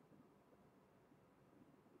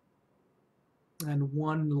 And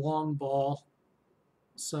 1 long ball.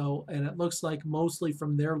 So, and it looks like mostly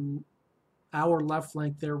from our left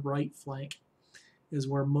flank, their right flank is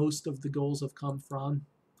where most of the goals have come from,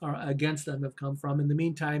 or against them have come from. In the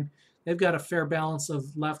meantime, they've got a fair balance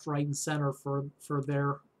of left, right, and center for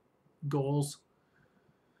their goals.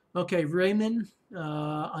 Okay, Raymond,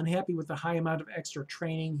 unhappy with the high amount of extra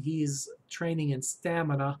training. He's training in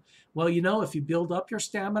stamina. Well, you know, if you build up your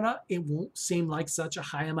stamina, it won't seem like such a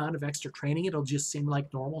high amount of extra training. It'll just seem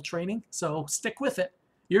like normal training. So stick with it.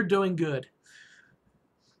 You're doing good.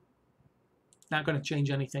 Not going to change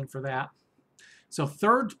anything for that. So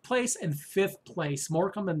 3rd place and 5th place,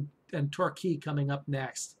 Morecambe and Torquay coming up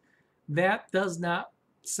next. That does not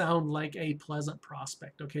sound like a pleasant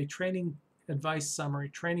prospect. Okay, training advice summary,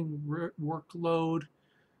 training workload,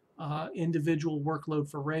 individual workload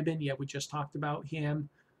for Raymond. Yeah, we just talked about him.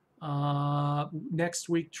 Next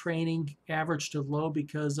week, training average to low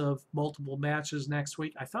because of multiple matches next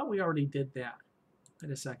week. I thought we already did that.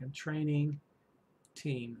 Wait a second. Training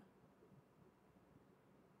team.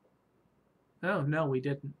 Oh, no, we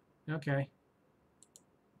didn't. Okay.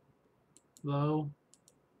 Low.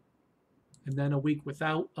 And then a week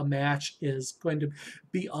without a match is going to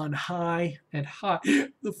be on high and high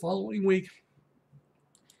the following week.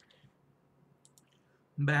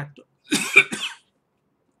 Back to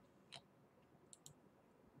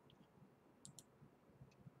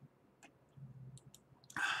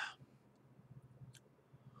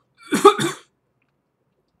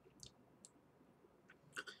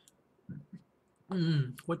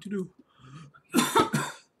what to do?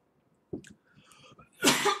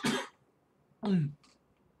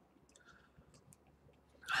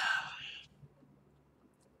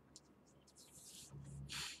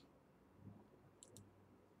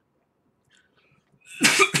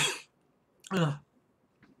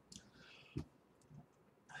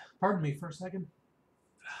 Pardon me for a second.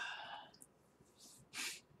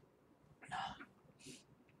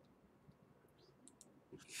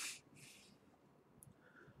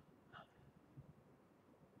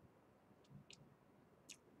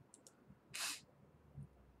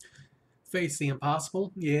 Face the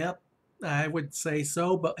impossible? Yeah, I would say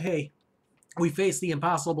so. But hey, we faced the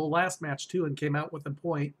impossible last match too and came out with a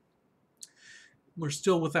point. We're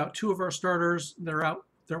still without two of our starters. They're out.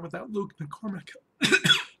 They're without Luke McCormick.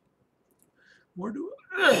 Where do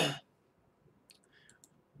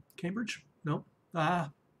Cambridge? Nope.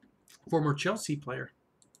 Former Chelsea player.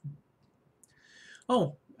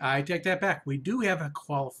 Oh, I take that back. We do have a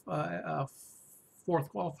fourth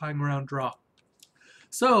qualifying round draw.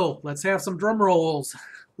 So let's have some drum rolls.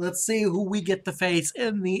 Let's see who we get to face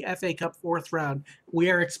in the FA Cup fourth round.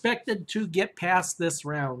 We are expected to get past this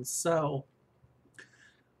round, so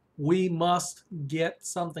we must get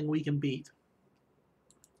something we can beat.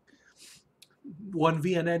 One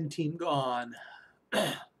VNN team gone.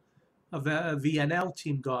 A VNL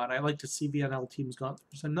team gone. I like to see VNL teams gone.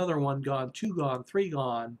 There's another one gone. 2 gone. 3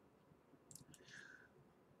 gone.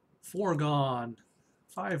 4 gone.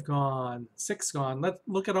 5 gone. 6 gone. Let's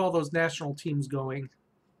look at all those national teams going.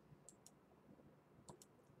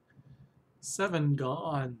 7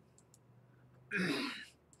 gone.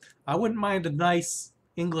 I wouldn't mind a nice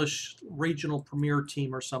English regional premier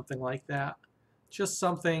team or something like that. Just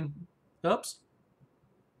something. Oops.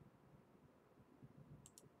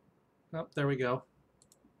 Oh, there we go.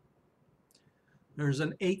 There's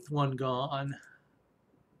an 8th one gone.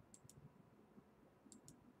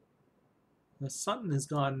 The Sutton is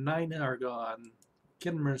gone. 9 are gone.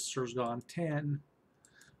 Kidderminster's gone. 10.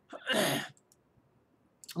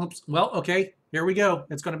 Oops. Well, okay. Here we go.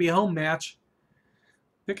 It's going to be a home match.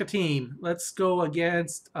 Pick a team. Let's go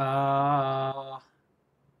against North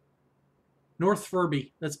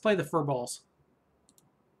Furby. Let's play the Furballs.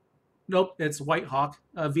 Nope, it's Whitehawk,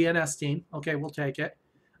 a VNS team. Okay, we'll take it.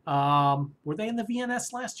 Were they in the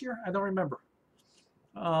VNS last year? I don't remember.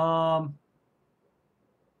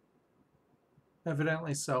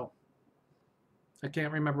 Evidently so. I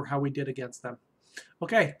can't remember how we did against them.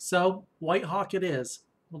 Okay, so Whitehawk it is.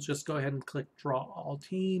 We'll just go ahead and click Draw All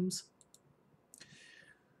Teams.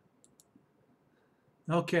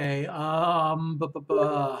 Okay,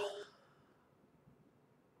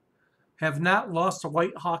 have not lost to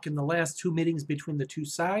Whitehawk in the last 2 meetings between the two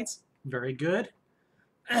sides. Very good.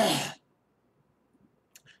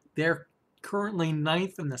 They're currently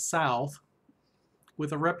 9th in the South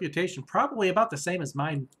with a reputation probably about the same as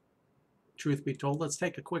mine, truth be told. Let's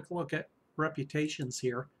take a quick look at reputations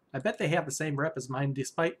here. I bet they have the same rep as mine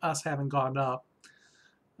despite us having gone up.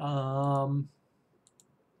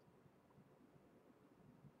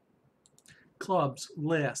 Clubs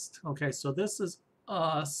list. Okay, so this is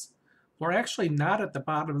us. We're actually not at the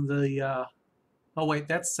bottom of the, oh wait,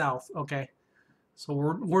 that's South. Okay. So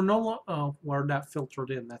we're no, oh, we're not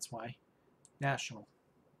filtered in, that's why. National.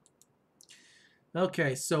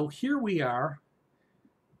 Okay, so here we are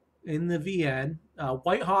in the VN.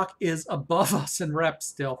 Whitehawk is above us in rep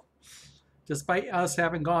still. Despite us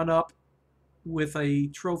having gone up with a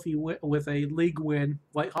trophy, with a league win,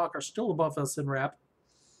 Whitehawk are still above us in rep.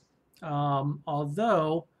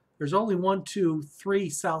 Although there's only 1, 2, 3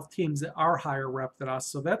 South teams that are higher rep than us,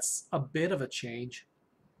 so that's a bit of a change.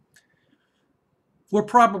 We're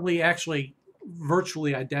probably actually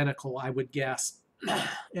virtually identical, I would guess,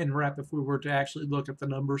 in rep if we were to actually look at the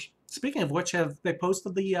numbers. Speaking of which, have they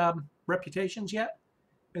posted the reputations yet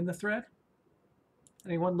in the thread?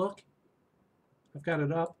 Anyone look? I've got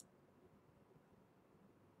it up.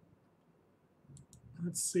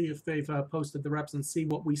 Let's see if they've posted the reps and see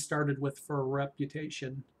what we started with for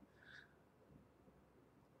reputation.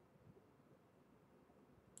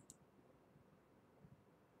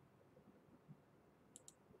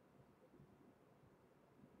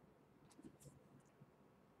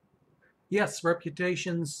 Yes,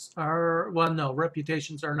 reputations are, well, no,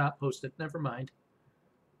 reputations are not posted. Never mind.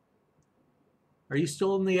 Are you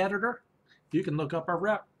still in the editor? You can look up our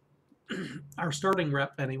rep. Our starting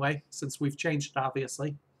rep, anyway, since we've changed it,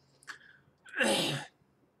 obviously.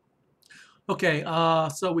 Okay,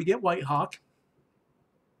 so we get Whitehawk.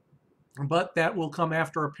 But that will come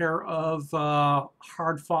after a pair of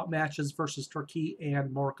hard-fought matches versus Torquay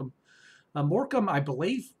and Morecambe. Morecambe, I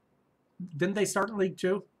believe, didn't they start in League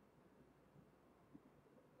 2?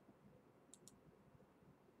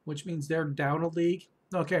 Which means they're down a league.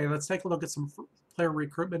 Okay, let's take a look at some player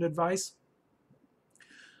recruitment advice.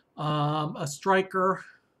 A striker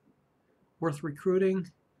worth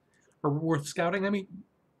recruiting. or worth scouting. I mean,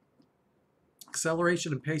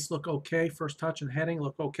 acceleration and pace look okay. First touch and heading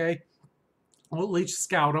look okay. We'll at least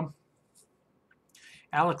scout him.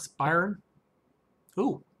 Alex Byron.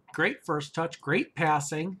 Ooh, great first touch, great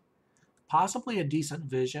passing, possibly a decent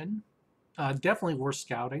vision. Definitely worth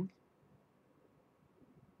scouting.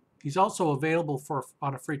 He's also available for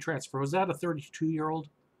on a free transfer. Was that a 32-year-old?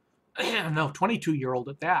 No, 22-year-old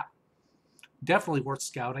at that. Definitely worth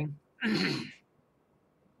scouting.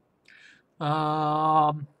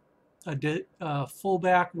 A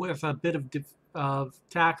fullback with a bit of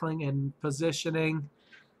tackling and positioning.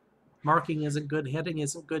 Marking isn't good. Heading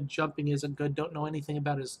isn't good. Jumping isn't good. Don't know anything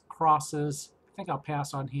about his crosses. I think I'll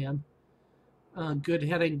pass on him. Good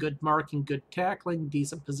heading, good marking, good tackling,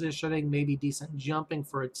 decent positioning, maybe decent jumping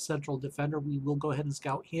for a central defender. We will go ahead and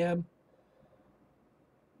scout him.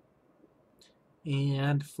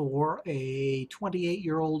 And for a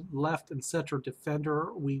 28-year-old left and center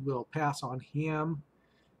defender, we will pass on him.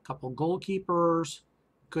 A couple goalkeepers,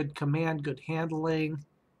 good command, good handling,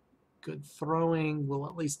 good throwing. We'll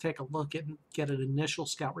at least take a look and get an initial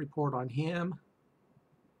scout report on him.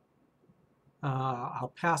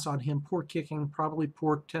 I'll pass on him. Poor kicking, probably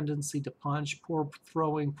poor tendency to punch, poor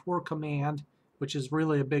throwing, poor command, which is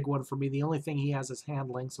really a big one for me. The only thing he has is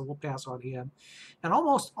handling, so we'll pass on him. And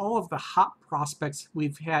almost all of the hot prospects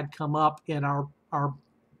we've had come up in our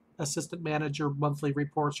assistant manager monthly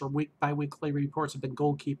reports or bi-weekly reports have been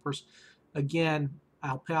goalkeepers. Again,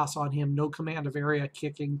 I'll pass on him. No command of area,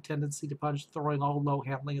 kicking, tendency to punch, throwing, all low,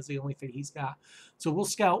 handling is the only thing he's got. So we'll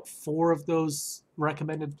scout 4 of those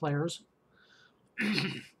recommended players.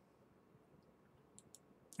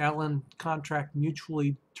 Allen contract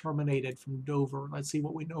mutually terminated from Dover. Let's see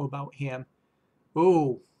what we know about him.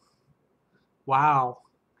 Oh, wow.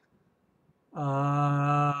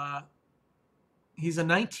 He's a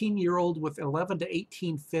 19-year-old with 11 to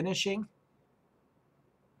 18 finishing.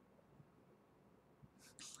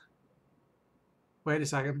 Wait a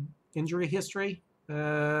second. Injury history?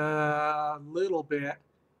 Little bit.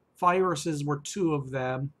 Viruses were 2 of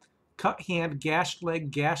them. Cut hand, gashed leg,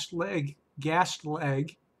 gashed leg, gashed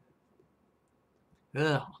leg.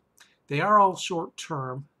 Ugh. They are all short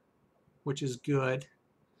term, which is good.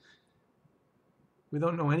 We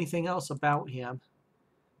don't know anything else about him.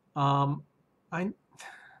 What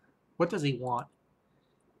does he want?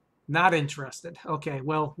 Not interested. Okay,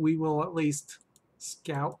 well, we will at least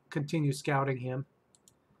continue scouting him.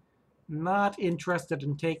 Not interested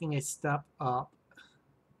in taking a step up.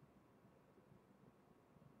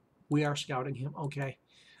 We are scouting him. Okay.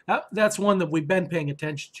 That's one that we've been paying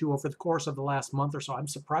attention to over the course of the last month or so. I'm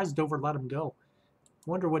surprised Dover let him go. I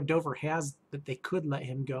wonder what Dover has that they could let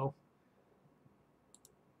him go.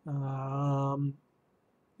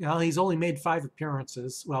 He's only made 5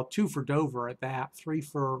 appearances. Well, 2 for Dover at that, 3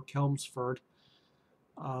 for Chelmsford.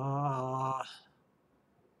 And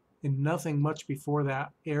nothing much before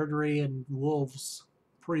that. Airdrie and Wolves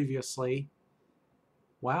previously.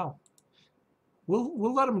 Wow.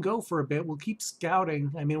 We'll let him go for a bit. We'll keep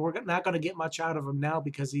scouting. I mean, we're not going to get much out of him now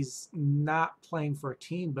because he's not playing for a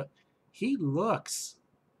team, but he looks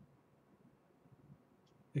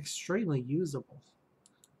extremely usable.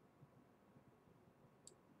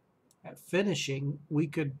 At finishing, we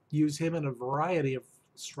could use him in a variety of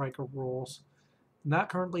striker roles. Not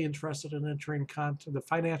currently interested in entering content. The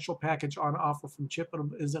financial package on offer from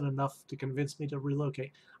Chippenham isn't enough to convince me to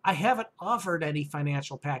relocate. I haven't offered any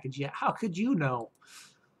financial package yet. How could you know?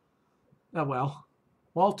 Oh, well.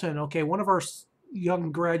 Walton, okay, one of our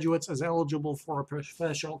young graduates is eligible for a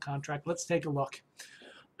professional contract. Let's take a look.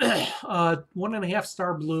 1.5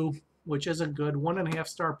 star blue, which isn't good. 1.5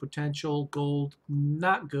 star potential, gold,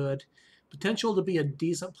 not good. Potential to be a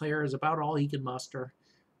decent player is about all he can muster.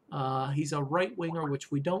 He's a right winger,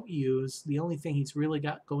 which we don't use. The only thing he's really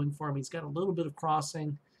got going for him, he's got a little bit of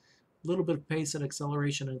crossing, a little bit of pace and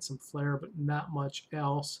acceleration and some flair, but not much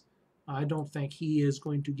else. I don't think he is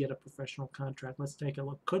going to get a professional contract. Let's take a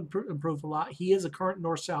look. Could improve a lot. He is a current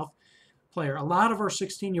North-South player. A lot of our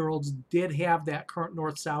 16-year-olds did have that current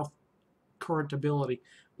North-South current ability,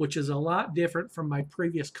 which is a lot different from my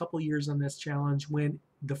previous couple years on this challenge when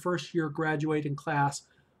the first-year graduating class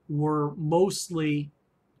were mostly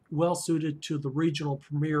well-suited to the regional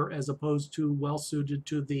premier as opposed to well-suited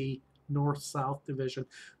to the North-South division.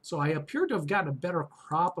 So I appear to have gotten a better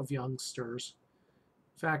crop of youngsters.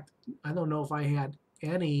 In fact, I don't know if I had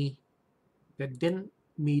any that didn't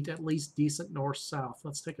meet at least decent North-South.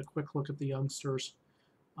 Let's take a quick look at the youngsters'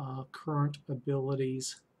 current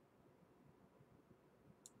abilities.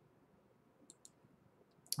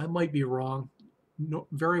 I might be wrong. No,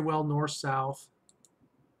 very well North-South.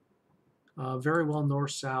 Very well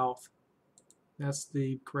North-South. That's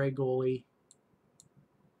the gray goalie.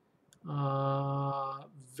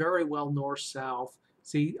 Very well north-south.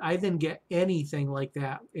 See, I didn't get anything like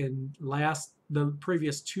that in the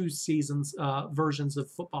previous 2 seasons versions of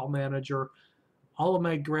Football Manager. All of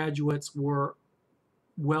my graduates were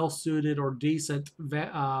well-suited or decent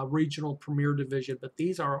regional premier division, but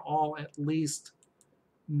these are all at least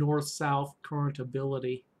north-south current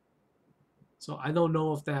ability. So I don't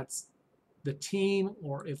know if that's the team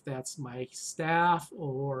or if that's my staff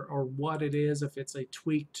or what it is, if it's a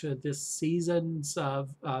tweak to this season's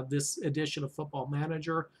this edition of Football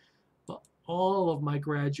Manager. But all of my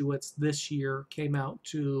graduates this year came out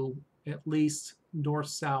to at least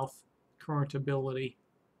north-south current ability.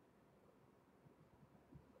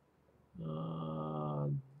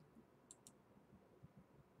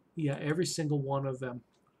 Yeah, every single one of them.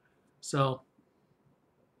 So,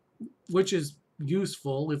 which is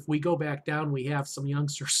useful. If we go back down, we have some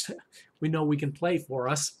youngsters we know we can play for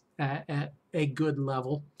us at a good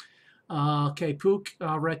level. Okay, Pook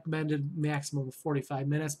recommended maximum of 45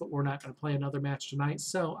 minutes, but we're not going to play another match tonight.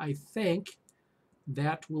 So I think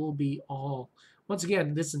that will be all. Once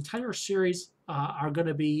again, this entire series are going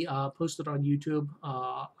to be posted on YouTube.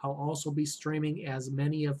 I'll also be streaming as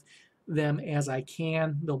many of them as I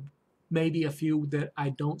can. There'll maybe a few that I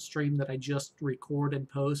don't stream that I just record and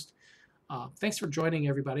post. Thanks for joining,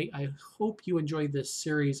 everybody. I hope you enjoyed this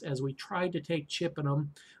series as we tried to take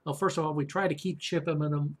Chippenham. Well, first of all, we try to keep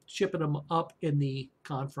Chippenham up in the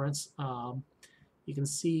conference. You can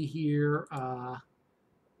see here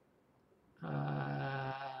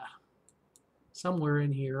somewhere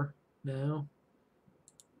in here. No.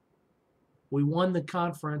 We won the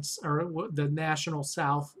conference, or the National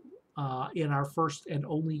South, in our first and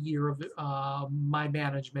only year of my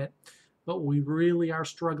management. But we really are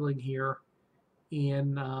struggling here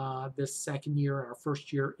in this second year, our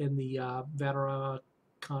first year in the Veteran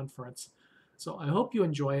Conference. So I hope you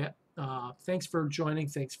enjoy it. Thanks for joining.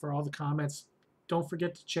 Thanks for all the comments. Don't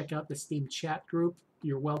forget to check out the Steam chat group.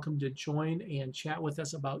 You're welcome to join and chat with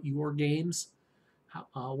us about your games,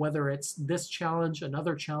 whether it's this challenge,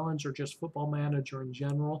 another challenge, or just Football Manager in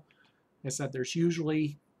general. Like I said, there's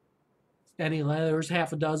usually there's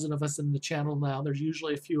half a dozen of us in the channel now. There's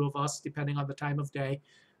usually a few of us, depending on the time of day.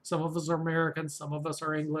 Some of us are American, some of us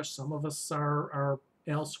are English, some of us are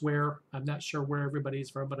elsewhere. I'm not sure where everybody's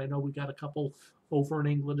from, but I know we got a couple over in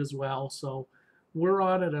England as well. So we're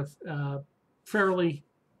on at a fairly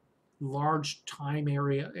large time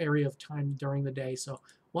area of time during the day. So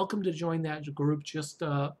welcome to join that group. Just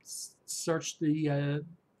search the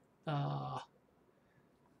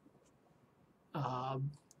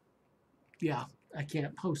yeah, I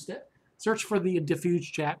can't post it. Search for the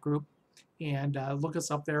Dafuge chat group and look us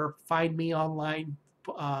up there. Find me online.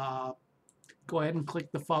 Go ahead and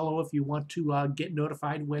click the follow if you want to get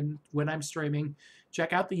notified when I'm streaming.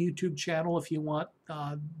 Check out the YouTube channel if you want.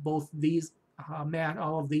 Both these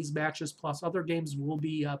all of these matches plus other games will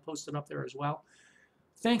be posted up there as well.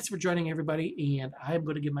 Thanks for joining, everybody, and I'm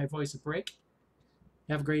going to give my voice a break.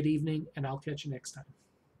 Have a great evening, and I'll catch you next time.